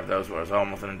other side of those was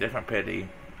almost an indifferent pity.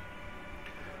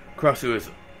 Cross, who was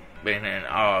been in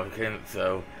awe of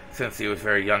Kenzo since he was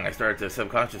very young, I started to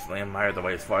subconsciously admire the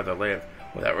way his father lived.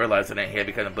 Without realizing it, he had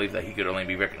begun to believe that he could only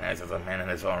be recognized as a man in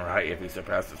his own right if he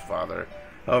surpassed his father.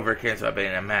 However, Kenzo had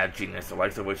been a mad genius, the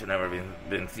likes of which had never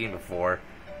been seen before,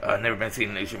 never been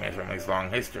seen in Ushima from his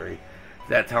long history.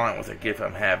 That talent was a gift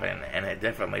from heaven, and it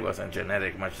definitely wasn't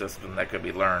genetic, much less something that could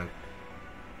be learned.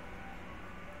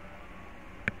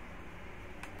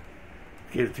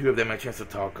 Gave the two of them a chance to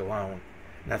talk alone.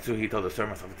 Natsuki told the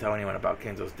servants not to tell anyone about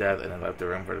Kenzo's death and then left the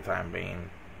room for the time being.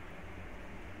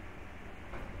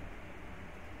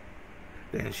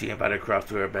 Then she invited Cross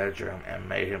to her bedroom and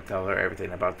made him tell her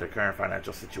everything about their current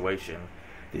financial situation.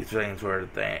 These were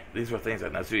things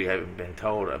that Natsuki hadn't been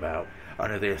told about,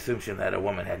 under the assumption that a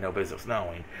woman had no business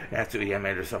knowing. Natsuki had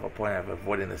made herself a point of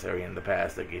avoiding this area in the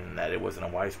past, thinking that it wasn't a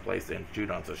wise place to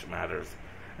intrude on such matters.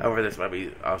 However, this might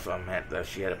be also meant that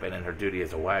she had abandoned her duty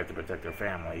as a wife to protect her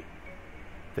family.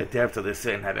 The depths of this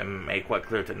sin had been made quite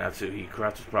clear to Natsuki.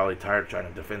 Cross was probably tired of trying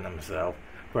to defend himself,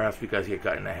 perhaps because he had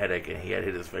gotten a headache and he had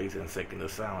hid his face and sank into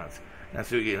silence.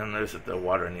 Natsuki noticed that the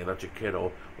water in the electric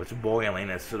kettle was boiling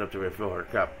and stood up to refill her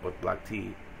cup with black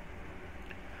tea.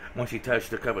 When she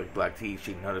touched the cup with black tea,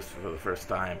 she noticed for the first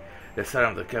time the side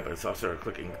of the cup and saucer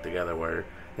clicking together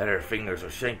that her fingers were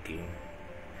shaking.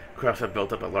 Cross had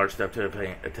built up a large debt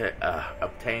to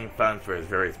obtain funds for his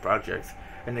various projects,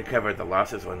 and to cover the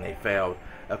losses when they failed.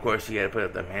 Of course, he had put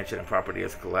up the mansion and property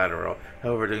as collateral.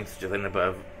 However, doing such a thing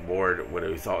above board would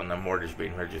result in the mortgage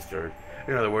being registered.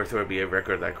 In other words, there would be a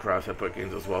record that Cross had put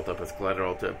Kenzo's wealth up as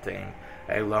collateral to obtain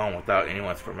a loan without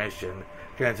anyone's permission.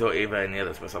 Kenzo, Eva, and the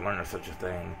others must have learned of such a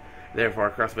thing. Therefore,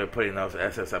 Cross had been putting those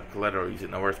assets up collateral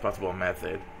using the worst possible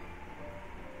method.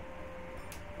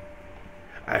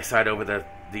 I signed over the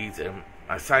deeds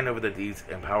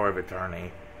and power of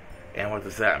attorney. And what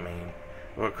does that mean?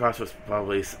 Well, Cross was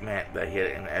probably meant that he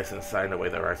had, in essence, signed away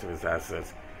the rights of his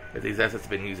assets. If these assets had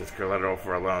been used as collateral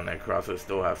for a loan, then Cross would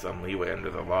still have some leeway under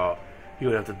the law. He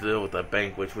would have to deal with a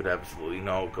bank which would have absolutely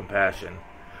no compassion,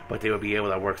 but they would be able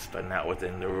to work something out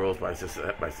within the rules by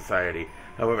society.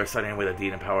 However, signing away the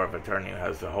deed and power of attorney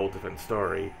has a whole different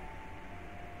story.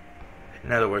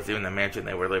 In other words, even the mansion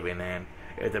they were living in,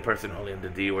 if the person holding the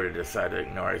deed were to decide to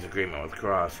ignore his agreement with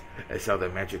Cross and sell the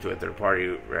mansion to a third party,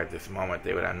 right at this moment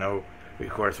they would have no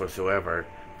recourse whatsoever.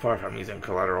 Far from using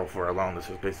collateral for a loan, this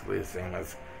was basically the same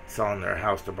as selling their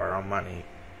house to borrow money.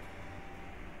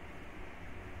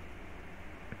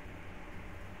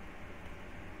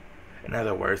 In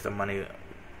other words, the money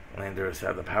lenders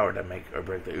have the power to make or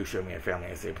break the Ushimiya family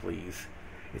as they please.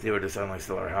 If they were to suddenly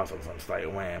sell our house on some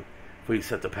slight whim, we'd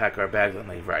set to pack our bags and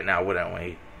leave right now, wouldn't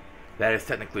we? That is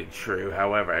technically true.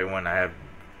 However, everyone I have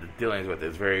dealings with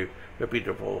is very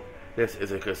reputable. This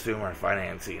is a consumer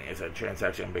financing. It's a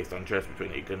transaction based on trust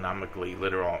between an economically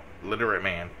literate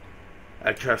man.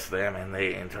 I trust them, and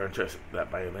they in turn trust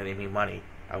that by lending me money,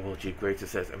 I will achieve great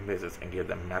success in business and give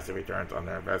them massive returns on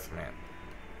their investment.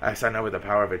 I signed over the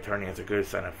power of attorney as a good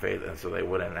sign of faith, and so they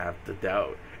wouldn't have to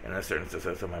doubt in a certain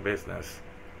success of my business.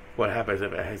 What happens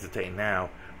if I hesitate now?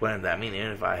 Wouldn't that mean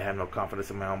even if I have no confidence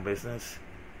in my own business?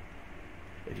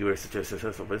 If you were such a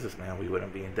successful businessman, we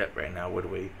wouldn't be in debt right now,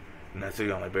 would we? And that's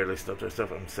only barely stopped herself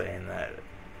from saying that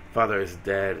father is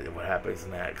dead, and what happens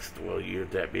next? Will your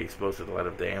debt be exposed to the light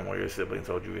of day and will your siblings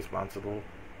hold you responsible?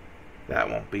 That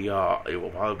won't be all. It will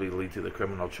probably lead to the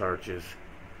criminal charges.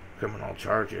 criminal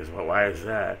charges. Well, why is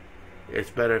that? It's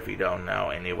better if you don't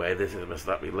know. Anyway, this must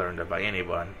not be learned by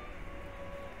anyone.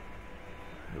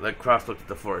 Cross looked at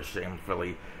the floor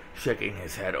shamefully, shaking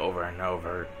his head over and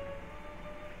over.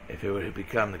 If it would have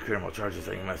become the criminal charges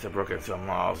that he must have broken some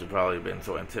laws, he'd probably been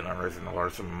so intent on raising a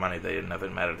large sum of money that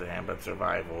nothing mattered to him but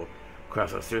survival.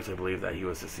 Cross seriously believed that he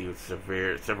was deceived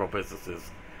several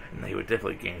businesses, and that he would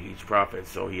definitely gain huge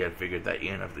profits, so he had figured that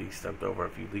even if he stepped over a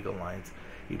few legal lines,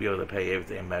 he'd be able to pay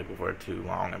everything back before too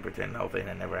long and pretend no thing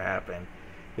had never happened.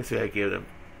 This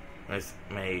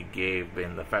may gave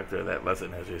been the factor that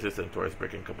lessened his resistance towards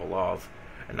breaking a couple laws,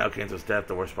 and now Kenzo's death,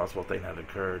 the worst possible thing had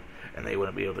occurred, and they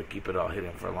wouldn't be able to keep it all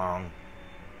hidden for long.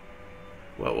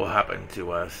 What will happen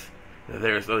to us?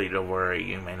 There is no need to worry.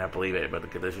 You may not believe it, but the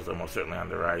conditions are most certainly on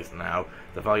the rise now.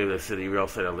 The value of the city real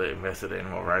estate I invested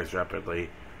in will rise rapidly.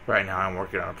 Right now I'm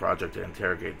working on a project to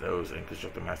interrogate those and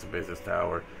construct a massive business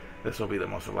tower. This will be the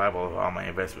most reliable of all my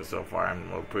investments so far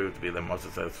and will prove to be the most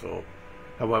successful.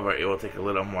 However, it will take a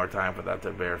little more time for that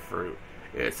to bear fruit.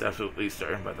 It's absolutely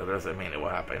certain, but that doesn't mean it will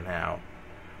happen now.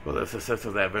 Will the success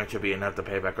of that venture be enough to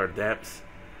pay back our debts?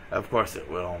 Of course it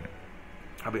will.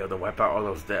 I'll be able to wipe out all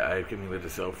those debt I've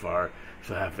accumulated so far,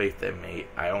 so have faith in me.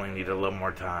 I only need a little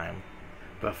more time.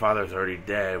 But Father's already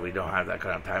dead. We don't have that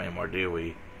kind of time anymore, do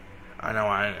we? I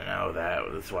know that.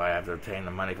 That's why I have to obtain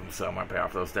the money from somewhere and pay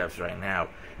off those debts right now.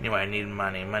 Anyway, I need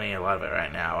money, a lot of it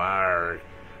right now. Arrgh.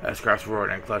 As Cross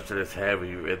roared and clutched at his head,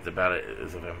 we writhed about it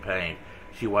as if in pain.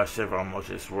 She watched several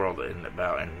emotions swirl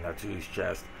about in Natsuhi's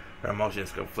chest. Her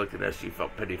emotions conflicted as she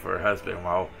felt pity for her husband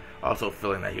while also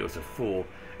feeling that he was a fool,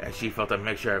 and she felt a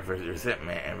mixture of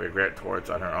resentment and regret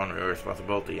towards on her own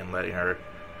irresponsibility in letting her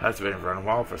husband run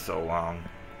wild for so long.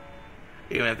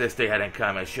 Even if this day hadn't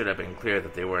come, it should have been clear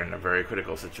that they were in a very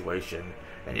critical situation,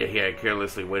 and yet he had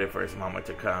carelessly waited for his moment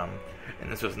to come,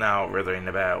 and this was now writhing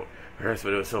about. Her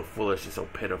husband was so foolish and so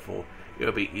pitiful. It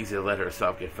would be easy to let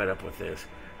herself get fed up with this.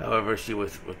 However, she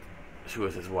was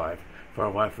his wife. For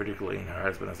a wife ridiculing her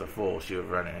husband as a fool, she would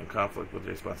run in conflict with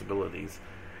responsibilities.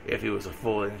 If he was a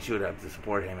fool, then she would have to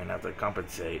support him and have to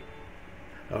compensate.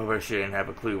 However, she didn't have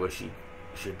a clue what she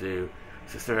should do.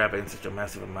 Since there had been such a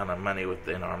massive amount of money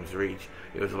within arm's reach,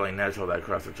 it was only natural that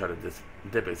Cross would try to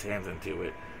dip his hands into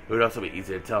it. It would also be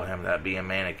easy to tell him that being a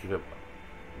man and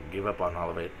give up on all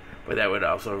of it, but that would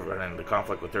also run into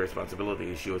conflict with her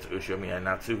responsibilities. She was Ushimiya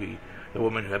Natsuhi, the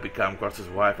woman who had become Cross's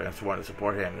wife and sworn to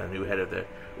support him, the new head of the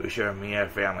Ushimiya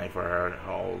family for her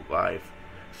whole life.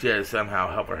 She had to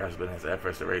somehow help her husband in his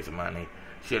efforts to raise money.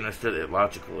 She understood it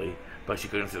logically, but she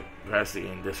couldn't suppress the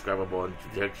indescribable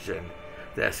dejection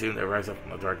that seemed to rise up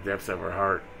from the dark depths of her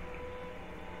heart.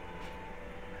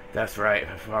 That's right,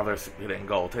 my father's getting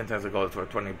gold. 10 times the gold is worth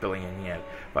 20 billion yen.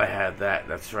 If I had that,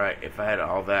 that's right. If I had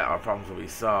all that, our problems would be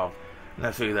solved.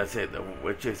 Naturally, that's it. The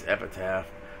witch's epitaph.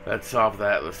 Let's solve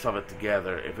that. Let's solve it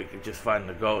together. If we could just find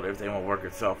the gold, everything will work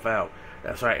itself out.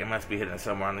 That's right. It must be hidden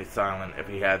somewhere on this island. If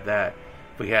we had that.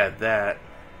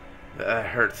 That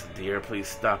hurts, dear. Please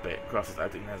stop it. Cross was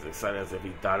acting as excited as if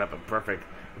he thought up a perfect,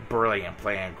 brilliant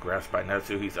plan grasped by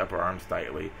Natsuhi's upper arms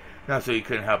tightly. Natsuhi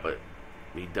couldn't help but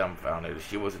be dumbfounded.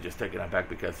 She wasn't just taken aback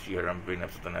because she heard him bring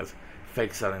up something as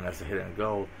fake sounding as the hidden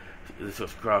gold. This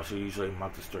was Cross, who usually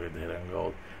mocked the story of the hidden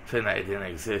gold, saying that it didn't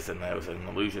exist and that it was an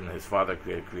illusion his father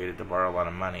created to borrow a lot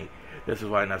of money. This is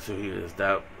why Natsuhi is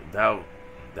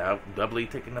doubly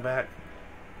taken aback.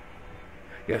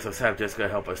 Yes, let's have Jessica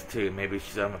help us too. Maybe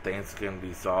some things can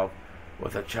be solved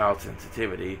with a child's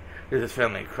sensitivity. This is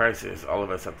family crisis. All of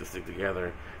us have to stick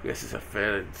together. Yes, it's a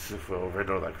fanciful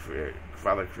riddle that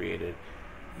father created.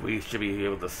 We should be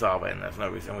able to solve it, and there's no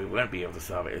reason we wouldn't be able to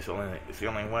solve it. It's the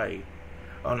only way.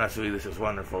 Oh, Natsui, this is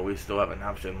wonderful. We still have an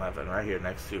option left, and right here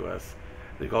next to us.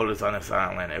 The gold is on this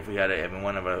island. If we had it, every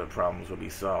one of our problems would be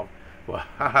solved. Wah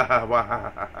ha ha ha, wah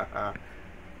ha ha ha ha.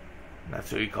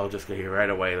 Natsui called Jessica here right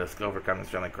away. Let's go overcome this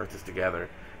family crisis together.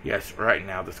 Yes, right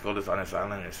now. The gold is on this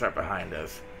island, and it's right behind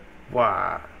us.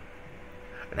 Wah!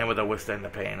 And then with a withstand the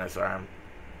pain in his arm,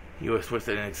 he was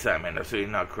twisted in excitement. Natsui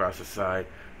knocked Cross aside.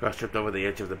 Cross tripped over the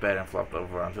edge of the bed and flopped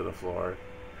over onto the floor.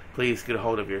 Please get a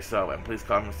hold of yourself, and please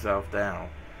calm yourself down.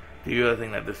 Do you really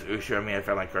think that this Ushimiya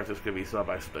family crisis could be solved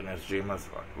by splitting his dream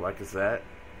like as that?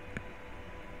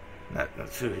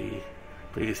 Natsuhi,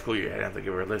 please cool your head and think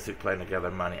of a realistic plan to gather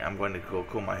money. I'm going to go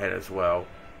cool my head as well.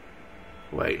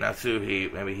 Wait,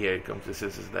 Natsuhi, maybe he had come to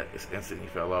senses that instant he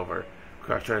fell over.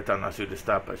 Cross tried to tell Natsuhi to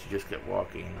stop, but she just kept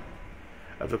walking.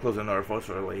 After closing the door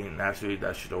forcefully, Natsuhi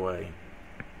dashed away.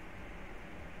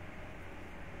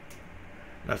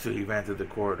 Natsuhi ran through the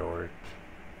corridor.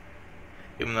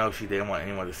 Even though she didn't want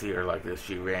anyone to see her like this,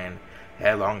 she ran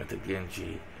headlong into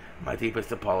Genji. My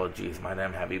deepest apologies,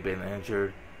 madam. Have you been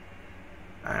injured?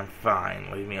 I am fine.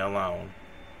 Leave me alone.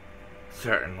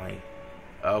 Certainly.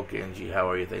 Oh, Genji, how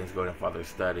are your things going in Father's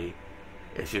study?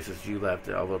 It's just as you left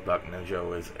it, although Dr.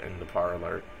 Ninjo is in the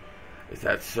parlor. Is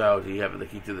that so? Do you have the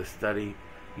key to the study?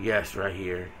 Yes, right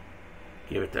here.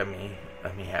 Give it to me.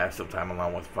 Let me have some time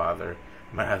alone with Father.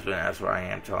 My husband asks where I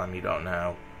am. Tell him you don't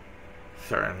know.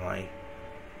 Certainly.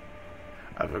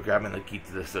 After grabbing the key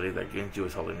to the study that Genji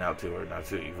was holding out to her,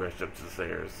 Natsuki rushed up the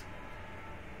stairs.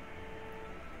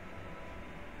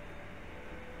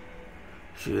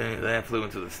 She then flew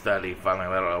into the study, finally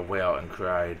let out a wail and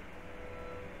cried.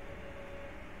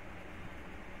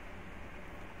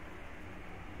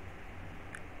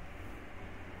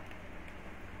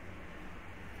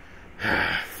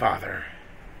 Father,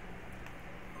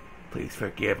 please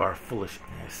forgive our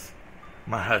foolishness.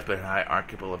 My husband and I aren't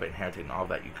capable of inheriting all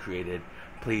that you created.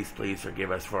 Please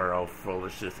forgive us for our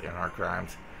foolishness and our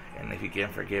crimes. And if you can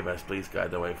forgive us, please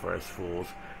guide the way for us fools.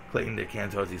 Clinging to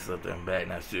Kenzo as he slipped in bed,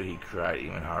 Natsuki cried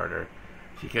even harder.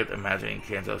 She kept imagining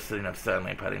Kenzo sitting up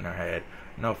suddenly, patting her head.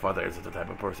 No, Father isn't the type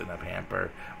of person to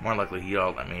pamper. More likely he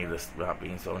yelled at me to stop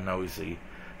being so noisy.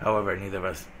 However, neither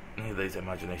of these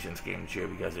imaginations came true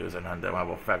because it was an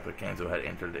undeniable fact that Kenzo had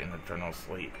entered an eternal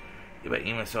sleep. But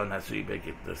even so, Natsuki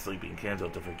begged the sleeping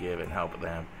Kenzo to forgive and help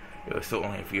them. It was still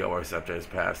only a few hours after his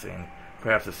passing.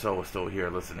 Perhaps his soul was still here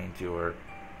listening to her.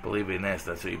 Believing this,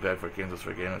 Natsuki begged for Kenzo's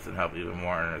forgiveness and helped even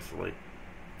more earnestly.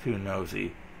 Too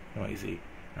noisy. I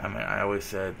mean, I always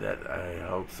said that I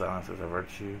hold silence as a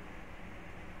virtue.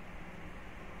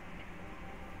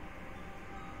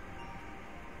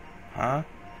 Huh?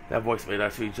 That voice made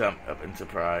Natsuki jump up in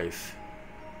surprise.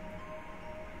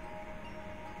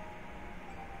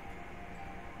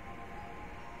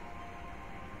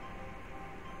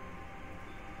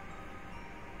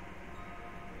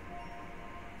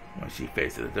 When she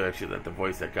faced the direction that the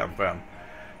voice had come from,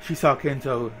 she saw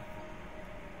Kenzo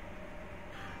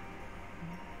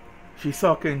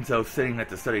sitting at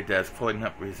the study desk, pulling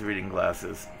up his reading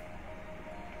glasses.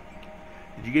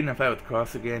 Did you get in a fight with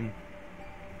Cross again?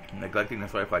 Neglecting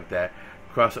his wife like that,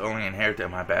 Cross only inherited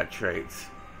my bad traits.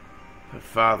 But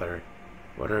Father,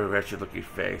 what a wretched-looking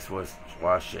face.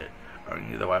 Wash it.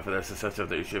 Aren't you the wife of the successor of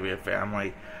the Ushibia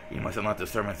family? You mustn't let the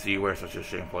servants see you wear such a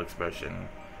shameful expression.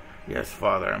 Yes,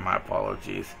 Father, and my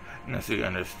apologies. Natsuki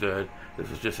understood. This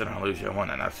was just an illusion, one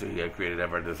that Natsuki had created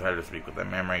ever a desire to speak with the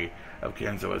memory of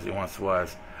Kenzo as he once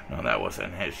was. No, that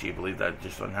wasn't it. She believed that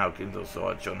just on how Kenzo's soul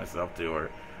had shown itself to her.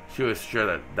 She was sure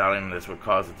that doubting this would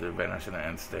cause it to vanish in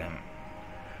an instant.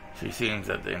 She seems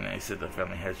that then they said the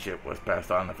family headship was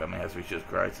passed on. The family has reached its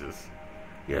crisis.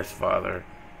 Yes, Father.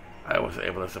 I was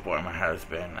able to support my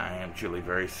husband. I am truly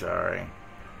very sorry.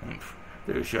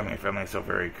 The Ushiomi family is so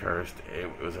very cursed. It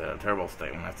was a terrible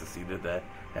state when I succeeded that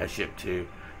headship too.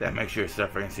 That makes your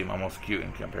suffering seem almost cute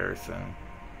in comparison.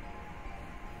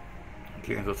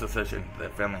 Kenzo's succession to the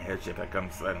family headship had come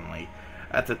suddenly.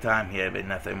 At the time, he had been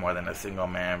nothing more than a single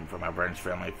man from a branch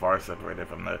family far separated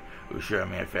from the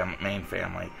Ushiomi main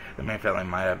family. The main family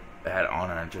might have had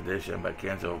honor and tradition, but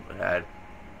Kenzo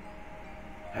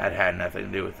had nothing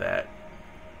to do with that.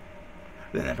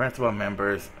 Then the principal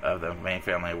members of the main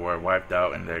family were wiped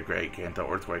out in the Great Kanto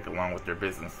earthquake along with their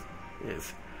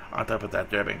businesses. On top of that,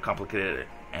 there had been complicated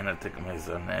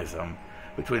antagonism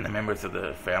between the members of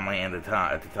the family and at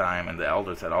the time, and the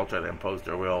elders had altered and imposed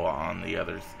their will on the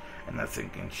others in that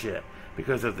sinking ship.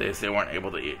 Because of this, they weren't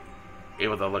able to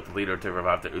elect a leader to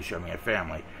revive the Ushiomi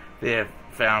family. They had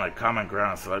found a common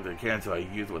ground and selected Kenzo,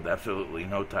 a youth with absolutely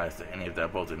no ties to any of the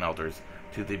opposing elders,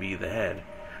 to be the head.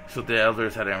 So the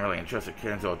elders hadn't really entrusted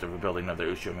Kenzo with the rebuilding of the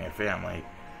Ushiomi family.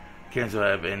 Kenzo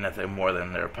had been nothing more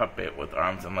than their puppet, with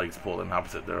arms and legs pulled in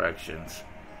opposite directions.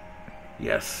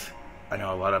 Yes, I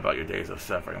know a lot about your days of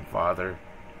suffering, Father.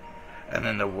 And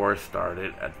then the war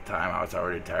started. At the time, I was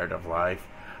already tired of life.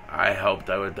 I hoped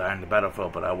I would die in the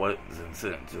battlefield, but I wasn't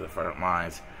sent to the front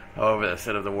lines. However, the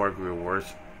set of the war grew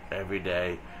worse every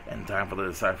day, and time for the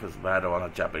decisive battle on the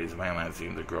Japanese mainland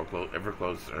seemed to grow ever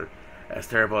closer. As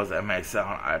terrible as that may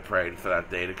sound, I prayed for that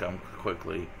day to come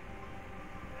quickly.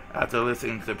 After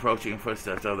listening to the approaching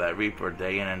footsteps of that Reaper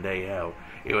day in and day out,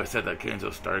 it was said that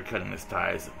Kenzo started cutting his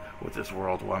ties with this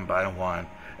world one by one,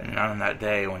 and on that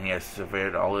day when he had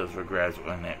severed all his regrets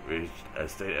when it reached a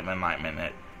state of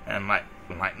enlightenment,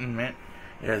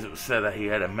 it is said that he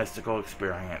had a mystical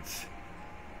experience.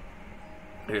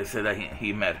 It is said that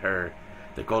he met her,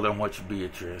 the Golden Witch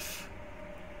Beatrice.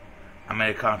 I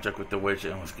made a contract with the witch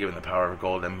and was given the power of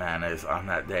golden manas. On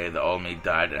that day, the old me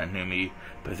died, and a new me,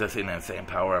 possessing the same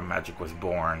power of magic, was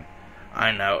born.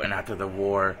 I know, and after the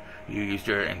war, you used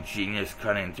your ingenious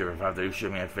cunning to revive the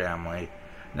Ushimiya family.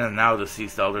 And now the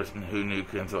deceased elders who knew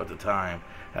Kenzo at the time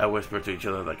had whispered to each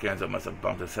other that Kenzo must have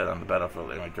bumped his head on the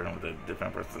battlefield and returned with a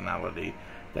different personality.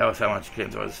 That was how much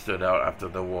Kenzo had stood out after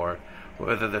the war.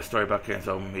 Whether the story about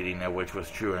Kenzo meeting a witch was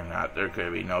true or not, there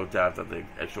could be no doubt that the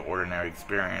extraordinary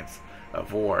experience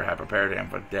of war had prepared him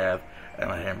for death and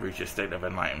let him reach a state of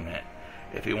enlightenment.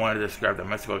 If he wanted to describe the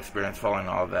mystical experience following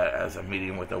all that as a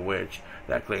meeting with a witch,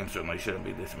 that claim certainly shouldn't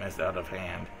be dismissed out of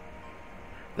hand.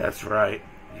 That's right.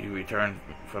 You returned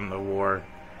from the war,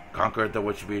 conquered the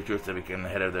witch Beatrice, and became the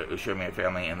head of the Ushimiya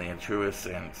family in the truest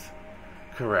sense.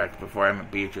 Correct. Before I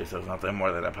met Beatrice, I was nothing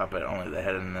more than a puppet, only the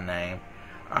head in the name.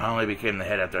 I only became the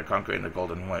head after conquering the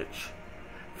Golden Witch.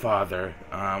 Father,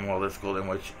 will this Golden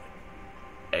Witch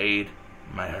aid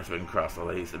my husband cross the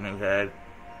he's the new head?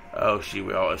 Oh, she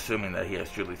will, assuming that he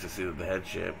has truly succeeded the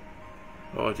headship.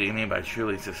 Well, what do you mean by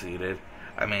truly succeeded?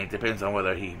 I mean, it depends on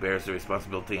whether he bears the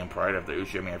responsibility and pride of the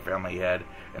Ushimiya family head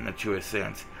in the truest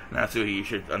sense. Natsuhi, you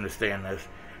should understand this.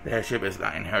 The headship is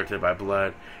not inherited by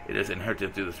blood. It is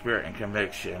inherited through the spirit and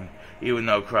conviction. Even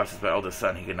though Cross is my oldest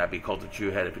son, he cannot be called a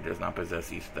true head if he does not possess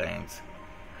these things.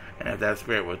 And if that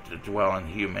spirit were to dwell in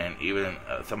human, even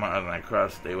someone other than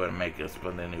Cross, they would make a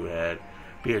splendid new head.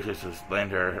 Beatrice has lend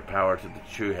her power to the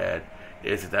true head.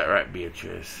 Isn't that right,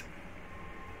 Beatrice?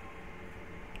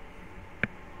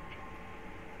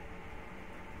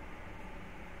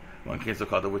 When Kenzo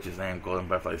called the witch's name, golden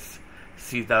butterflies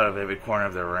seethed out of every corner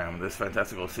of the room. This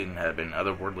fantastical scene had an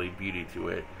otherworldly beauty to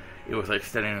it. It was like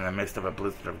standing in the midst of a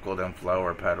blizzard of golden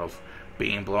flower petals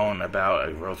being blown about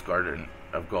a rose garden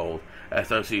of gold. As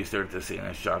though she stared at the scene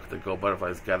in shock, the gold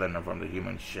butterflies gathered from the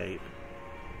human shape.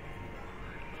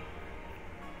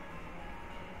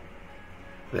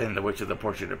 Then the witch of the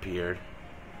portrait appeared.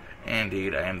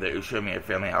 Indeed, I am the Ushimiya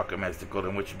family alchemist, the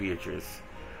Golden Witch Beatrice.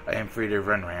 I am free to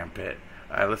run rampant.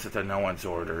 I listen to no one's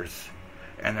orders.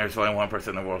 And there's only one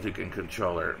person in the world who can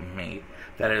control her, me.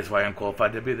 That is why I'm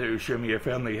qualified to be the Ushimiya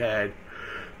family head.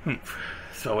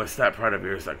 So it's that part of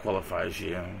yours that qualifies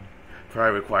you. For I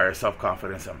require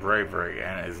self-confidence and bravery,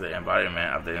 and is the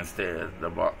embodiment of the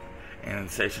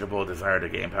insatiable desire to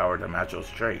gain power to match those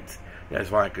traits. That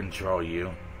is why I control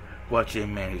you.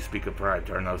 Watching men who speak of pride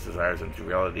turn those desires into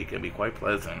reality can be quite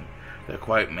pleasant. The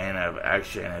quiet man of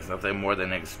action is nothing more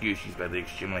than an excuse used by the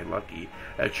extremely lucky.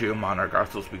 A true monarch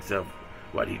also speaks of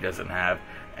what he doesn't have,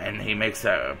 and he makes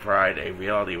that pride a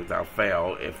reality without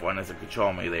fail. If one is to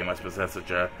control me, they must possess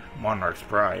such a monarch's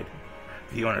pride.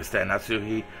 Do you understand,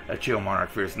 Natsuhi? A true monarch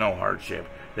fears no hardship.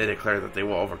 They declare that they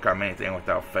will overcome anything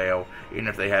without fail, even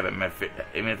if they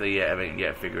haven't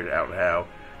yet figured out how.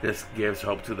 This gives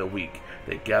hope to the weak.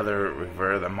 They gather,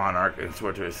 revere the monarch, and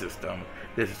swear to his system.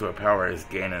 This is where power is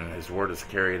gained and his word is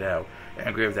carried out. And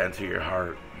engrave that into your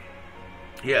heart.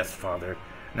 Yes, Father.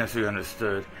 Natsuhi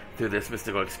understood. Through this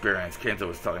mystical experience, Kenzo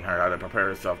was telling her how to prepare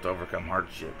herself to overcome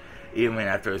hardship, even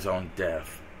after his own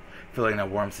death. Feeling a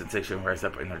warm sensation rise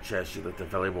up in her chest, she let the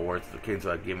valuable words that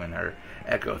Kenzo had given her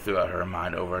echo throughout her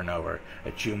mind over and over.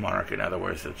 A true monarch, in other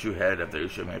words, the true head of the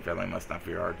Ushimiya family, must not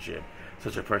fear hardship.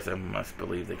 Such a person must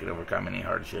believe they can overcome any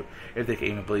hardship. If they can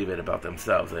even believe it about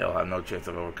themselves, they'll have no chance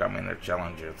of overcoming their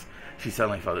challenges. She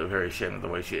suddenly felt very ashamed of the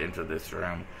way she entered this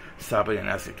room, sobbing and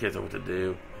asking Kenzo what to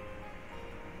do.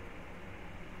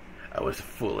 I was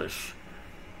foolish.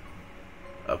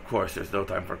 Of course, there's no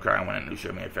time for crying when an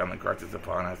Ushimiya family crosses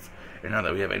upon us. And now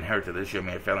that we have inherited the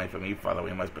Ushimiya family from you, Father,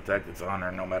 we must protect its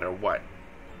honor no matter what.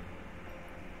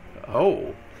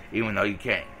 Oh, even though you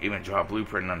can't even draw a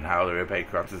blueprint on how to repay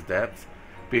Krup's debts?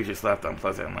 Beatrice laughed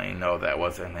unpleasantly. No, that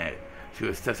wasn't it. She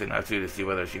was testing Natsuhi to see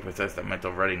whether she possessed the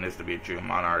mental readiness to be a true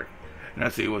monarch.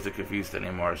 Natsuhi wasn't confused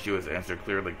anymore. She was answered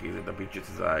clearly, gazing into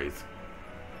Beatrice's eyes.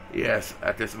 Yes,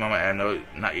 at this moment I have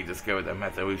not yet discovered the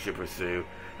method we should pursue.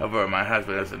 However, my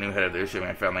husband is the new head of the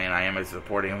Ushimiya family, and I am his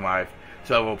supporting wife,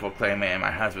 so I will proclaim it in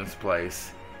my husband's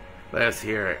place. Let us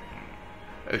hear it.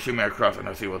 Ushimiya Cross and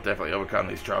Natsuhi will definitely overcome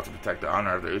these trials to protect the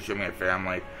honor of the Ushimiya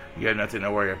family. You have nothing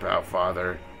to worry about,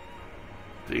 Father.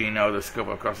 Do you know the scope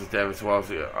of Cross's death as well as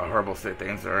the horrible state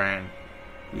things are in?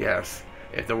 Yes.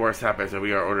 If the worst happens and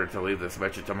we are ordered to leave this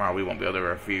venture tomorrow, we won't be able to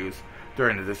refuse.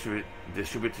 During the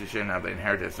distribution of the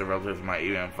inheritance, the relatives might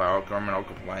even file a criminal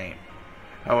complaint.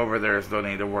 However, there is no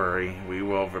need to worry. We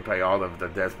will repay all of the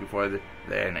debts before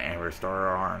then and restore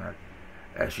our honor.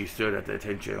 As she stood at the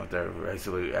attention with a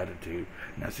resolute attitude,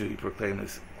 Natsuhi proclaimed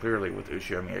this clearly with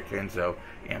Ushimiya, Kenzo,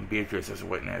 and Beatrice as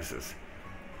witnesses.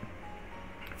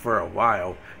 For a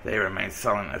while, they remained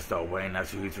silent as though weighing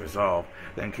Natsuhi's resolve.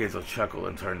 Then Kenzo chuckled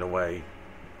and turned away.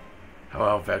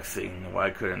 How vexing. Why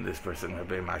couldn't this person have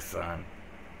been my son?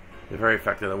 The very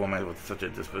fact that a woman with such a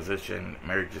disposition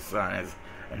married your son is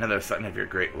another sign of your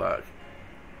great luck.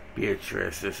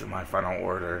 Beatrice, this is my final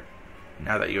order.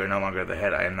 Now that you are no longer the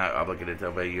head, I am not obligated to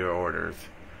obey your orders.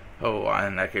 Oh,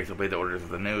 in that case, obey the orders of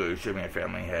the new Ushimi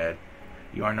family head.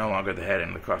 You are no longer the head,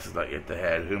 and the cross is not yet the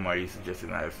head. Whom are you suggesting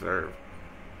that I serve?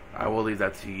 I will leave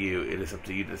that to you. It is up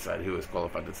to you to decide who is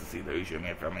qualified to succeed the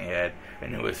Ushimi family head,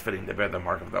 and who is fitting to bear the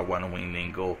mark of the one-winged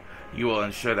eagle. You will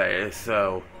ensure that it is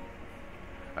so.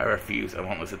 I refuse. I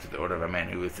won't listen to the order of a man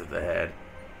who is at the head.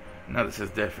 No, this is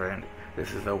different.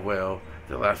 This is the will,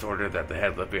 the last order that the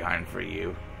head left behind for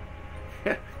you.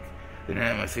 Then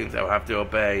it seems I will have to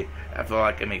obey. After all,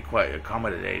 I can be quite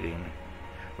accommodating.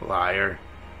 Liar.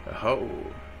 Oh.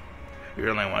 You're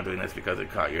only one doing this because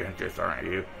it caught your interest, aren't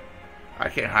you? I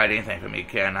can't hide anything from me,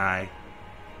 can I?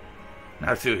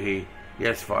 Natsuhi.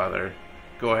 Yes, father.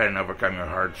 Go ahead and overcome your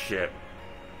hardship.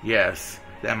 Yes.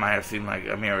 That might have seemed like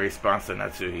a mere response to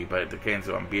Natsuhi, but to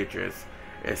Kenzo and Beatrice,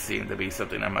 it seemed to be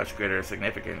something of much greater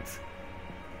significance.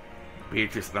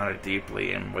 Beatrice nodded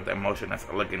deeply, and with emotion as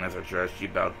elegant as her dress, she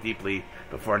bowed deeply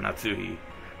before Natsuhi.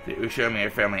 The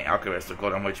Ushimiya family alchemist, the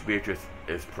golden witch Beatrice,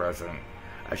 is present.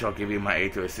 I shall give you my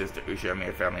aid to assist the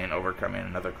Ushimiya family in overcoming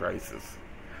another crisis.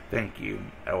 Thank you.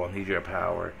 I will need your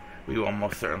power. We will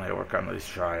most certainly overcome these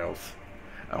trials.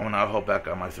 I will not hold back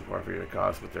on my support for your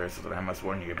cause, but there is something I must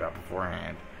warn you about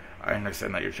beforehand. I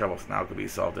understand that your troubles now could be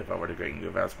solved if I were to grant you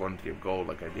a vast quantity of gold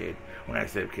like I did when I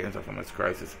saved Kenzo from this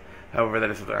crisis. However, that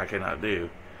is something I cannot do.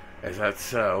 Is that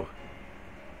so?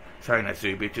 Sorry,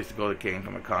 Natsuhi, Beatrice gold came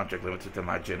from a contract limited to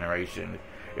my generation.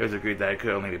 It was agreed that it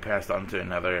could only be passed on to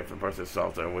another if the person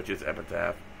solves the witch's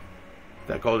epitaph.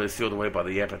 That gold is sealed away by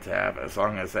the epitaph. As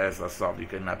long as that is not solved, you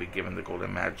could not be given the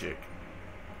golden magic.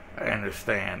 I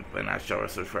understand, then I shall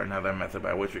search for another method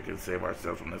by which we can save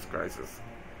ourselves from this crisis.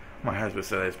 My husband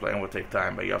said his plan will take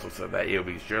time, but he also said that it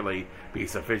will surely be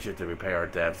sufficient to repay our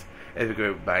debts. If we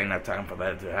could buy enough time for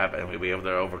that to happen, we'll be able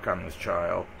to overcome this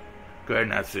trial. Go ahead,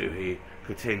 Natsuhi.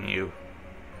 Continue.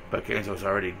 But Kenzo is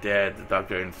already dead. The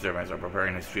doctor and servants are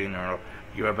preparing his funeral.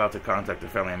 You are about to contact the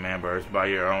family members. By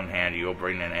your own hand, you will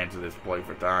bring an end to this play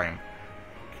for time.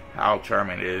 How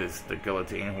charming is the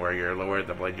guillotine where you're lowered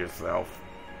the blade yourself.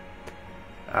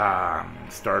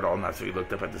 Startled, Natsuhi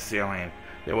looked up at the ceiling.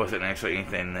 There wasn't actually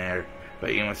anything there, but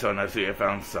even so, Natsuhi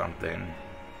found something.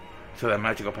 So that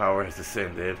magical power has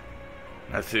descended.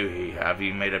 Natsuhi, have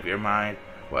you made up your mind?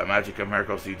 What magic and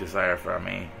miracles do you desire from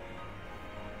me?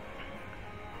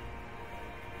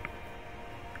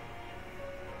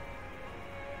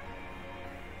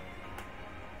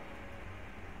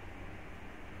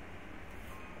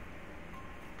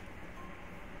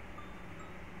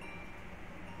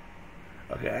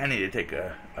 Okay, I need to take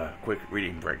a quick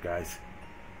reading break, guys.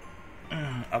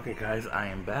 Okay, guys, I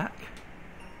am back.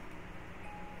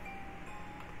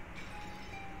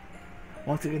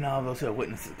 Once again, all those who had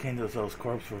witnessed Kenzo's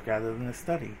corpse were gathered in the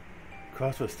study.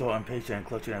 Cross was still impatient and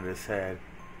clutching at his head.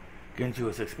 Genji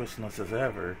was expressionless as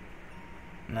ever.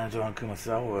 Najo and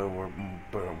Kumasawa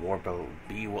wore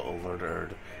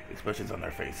bewildered expressions on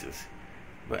their faces.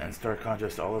 But in stark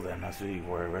contrast to all of them, Natsuhi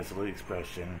wore a resolute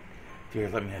expression. Dear,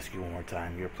 let me ask you one more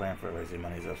time. Your plan for raising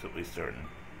money is absolutely certain.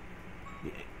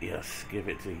 Yes, give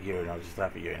it to a year and I'll just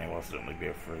laugh at you and it will certainly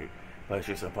bear fruit. But it's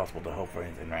just impossible to hope for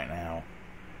anything right now.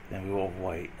 Then we will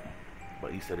wait.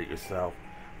 But you said it yourself.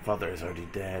 Father is already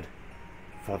dead.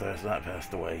 Father has not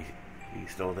passed away.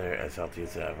 He's still there, as healthy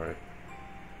as ever.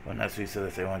 When Natsuhi said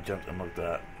this, everyone jumped and looked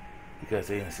up, because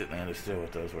they instantly understood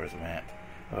what those words meant.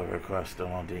 However, Cross still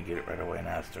didn't get it right away and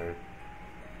asked her,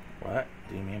 "What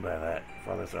do you mean by that?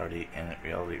 Father's already in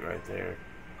reality right there."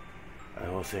 I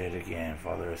will say it again.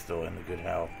 Father is still in good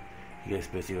health. He is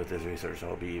busy with his research, so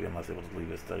he'll be even less able to leave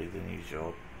his studies than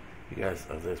usual. Because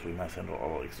of this, we must handle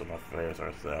all external affairs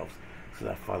ourselves, so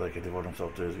that Father can devote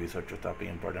himself to his research without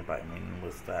being burdened by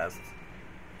meaningless tasks.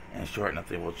 In short,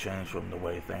 nothing will change from the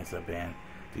way things have been.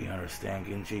 Do you understand,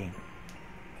 Genji?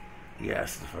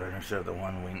 Yes, the furniture of the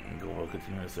one-winged eagle will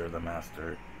continue to serve the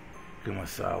master.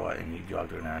 Kumasawa and you,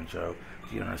 Dr. Nancho,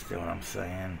 do you understand what I'm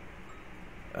saying?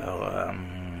 Oh,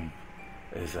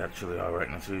 is that truly alright,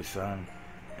 Natsuhi's son?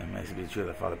 It may be true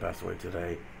that Father passed away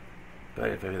today, but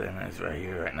if everything is right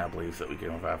here right now believes that we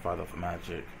can revive Father with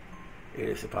magic, it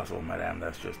is impossible, madame.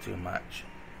 That's just too much.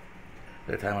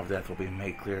 The time of death will be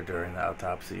made clear during the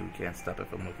autopsy. We can't stop it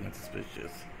from looking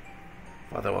suspicious.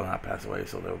 Father will not pass away,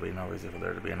 so there will be no reason for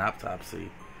there to be an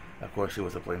autopsy. Of course, she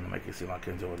was a plan to make it seem like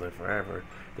Kenzo would live forever.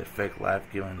 The fake life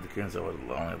given to Kenzo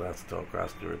would only last until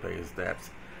Cross could repay his debts.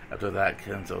 After that,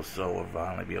 Kenzo's soul would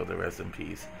finally be able to rest in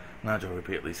peace. Najo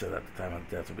repeatedly said that the time of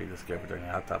death would be discovered during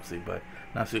the autopsy, but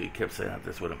Natsuhi kept saying that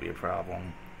this wouldn't be a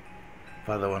problem.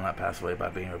 Father will not pass away by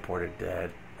being reported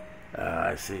dead.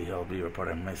 I see he'll be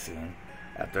reported missing.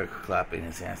 After clapping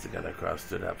his hands together, Cross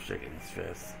stood up, shaking his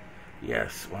fist.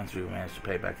 Yes, once we manage to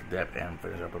pay back the debt and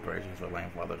finish our preparations for laying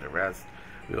Father to rest,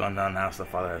 we will announce the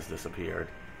Father has disappeared.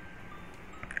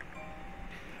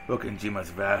 Rokenjima's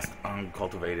vast,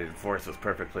 uncultivated forest was a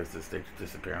perfect place to stage his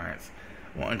disappearance.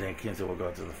 One day, Kinzo will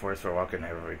go to the forest for a walk and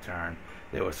never return.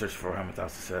 They will search for him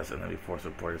without success, and then be forced to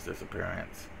report his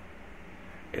disappearance.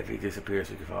 If he disappears,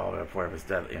 we can follow the report of his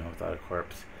death even without a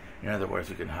corpse. In other words,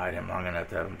 we can hide him long enough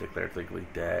to have him declared legally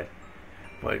dead.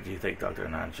 But do you think, Dr.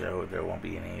 Nancho, there won't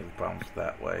be any problems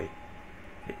that way?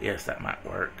 Yes, that might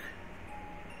work.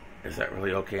 Is that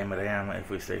really okay, madame?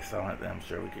 If we stay silent, then I'm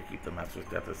sure we could keep the master's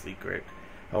death a secret.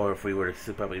 However, if we were to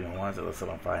slip up even once, let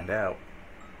someone find out.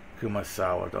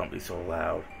 Kumasawa, don't be so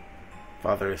loud.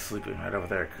 Father is sleeping right over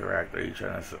there, correct? Are you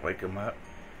trying to wake him up?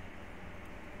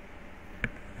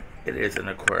 It isn't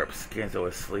a corpse. Kenzo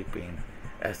is sleeping.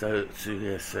 As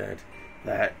Tsuya said,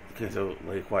 that Kenzo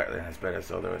lay quietly in his bed as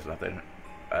though there was nothing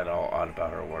at all odd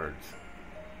about her words.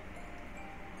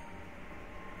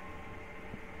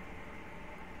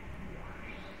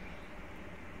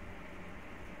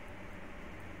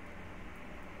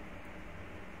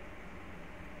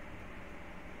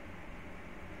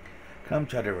 Come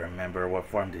try to remember, what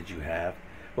form did you have?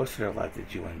 What sort of life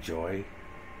did you enjoy?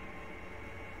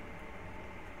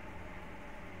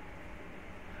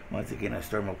 Once again, a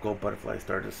storm of gold butterflies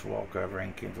started to swirl,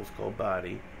 covering Kinzo's cold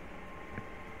body.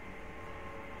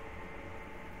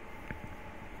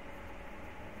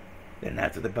 Then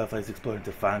after the butterflies exploded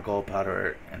into fine gold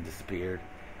powder and disappeared,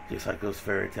 just like those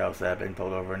fairy tales that had been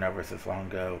told over and over since long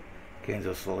ago,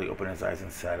 Kinzo slowly opened his eyes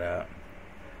and sat up.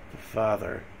 The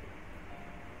father.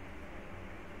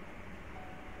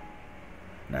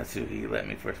 Natsuhi, let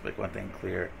me first make one thing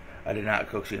clear. I did not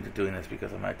coax you into doing this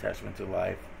because of my attachment to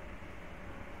life.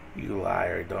 You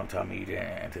liar, don't tell me you didn't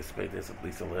anticipate this at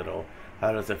least a little.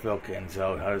 How does it feel,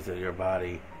 Kenzo? How does it your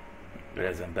body? It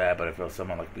isn't bad, but it feels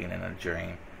somewhat like being in a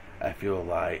dream. I feel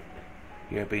light.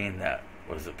 You're a being that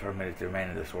was permitted to remain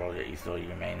in this world, yet you still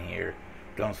remain here.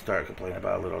 Don't start complaining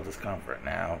about a little discomfort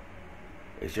now.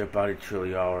 Is your body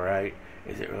truly alright?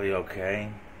 Is it really okay?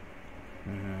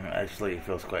 Actually, it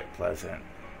feels quite pleasant.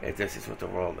 If this is what the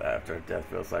world after death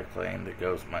feels like, playing the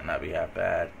ghost might not be half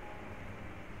bad.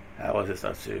 How is this,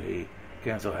 Natsuhi?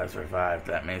 Kenzo has revived.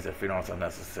 That means the funeral is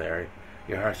unnecessary.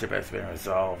 Your hardship has been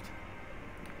resolved.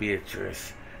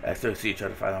 Beatrice. As Sophie tried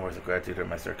to find the words of gratitude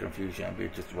amidst her confusion,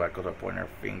 Beatrice waggled her pointer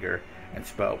finger and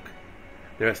spoke.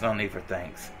 There is no need for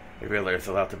thanks. A ruler is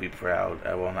allowed to be proud.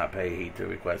 I will not pay heed to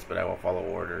requests, but I will follow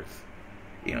orders.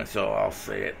 Even so, I'll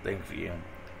say it. Thank you.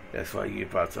 That's why you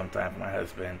brought some time for my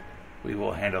husband. We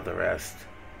will handle the rest.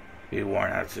 Be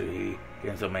warned, Natsuhi.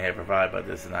 Kenzo may have revived, but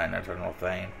this is not an eternal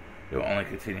thing. It will only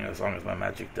continue as long as my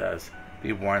magic does.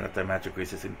 Be warned that the magic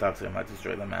resisting toxin might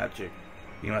destroy the magic.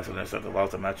 You must understand the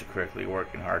laws of magic correctly,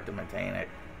 working hard to maintain it.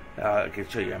 I can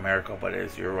show you a miracle, but it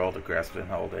is your role to grasp and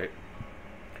hold it.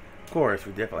 Of course,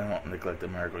 we definitely won't neglect the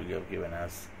miracle you have given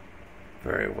us.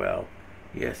 Very well.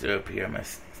 Yes, the pyramid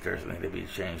stairs need to be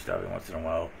changed every once in a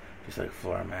while, just like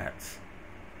floor mats.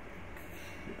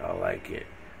 I like it.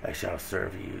 I shall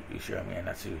serve you, Ushiomi and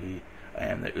Natsuhi. I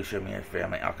am the Ushiomi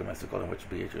family alchemist, Golden Witch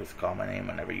Beatrice. Call my name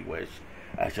whenever you wish.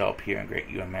 I shall appear and grant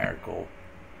you a miracle.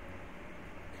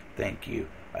 Thank you.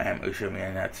 I am Ushiomi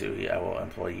Natsuhi. I will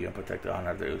employ you and protect the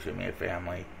honor of the Ushiomi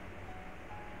family.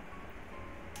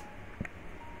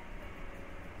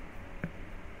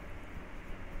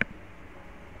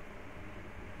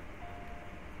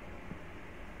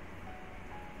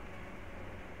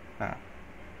 Huh.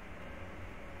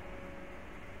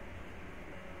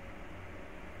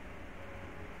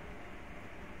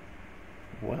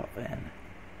 Well then.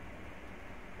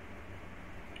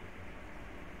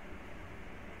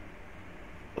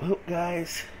 Well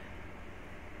guys,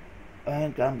 I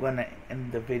think I'm gonna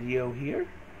end the video here.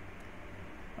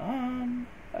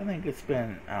 I think it's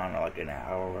been, I don't know, like an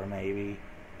hour or maybe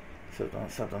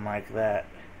something like that.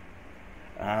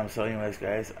 So anyways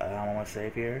guys, I'm almost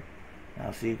safe here.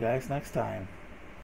 I'll see you guys next time.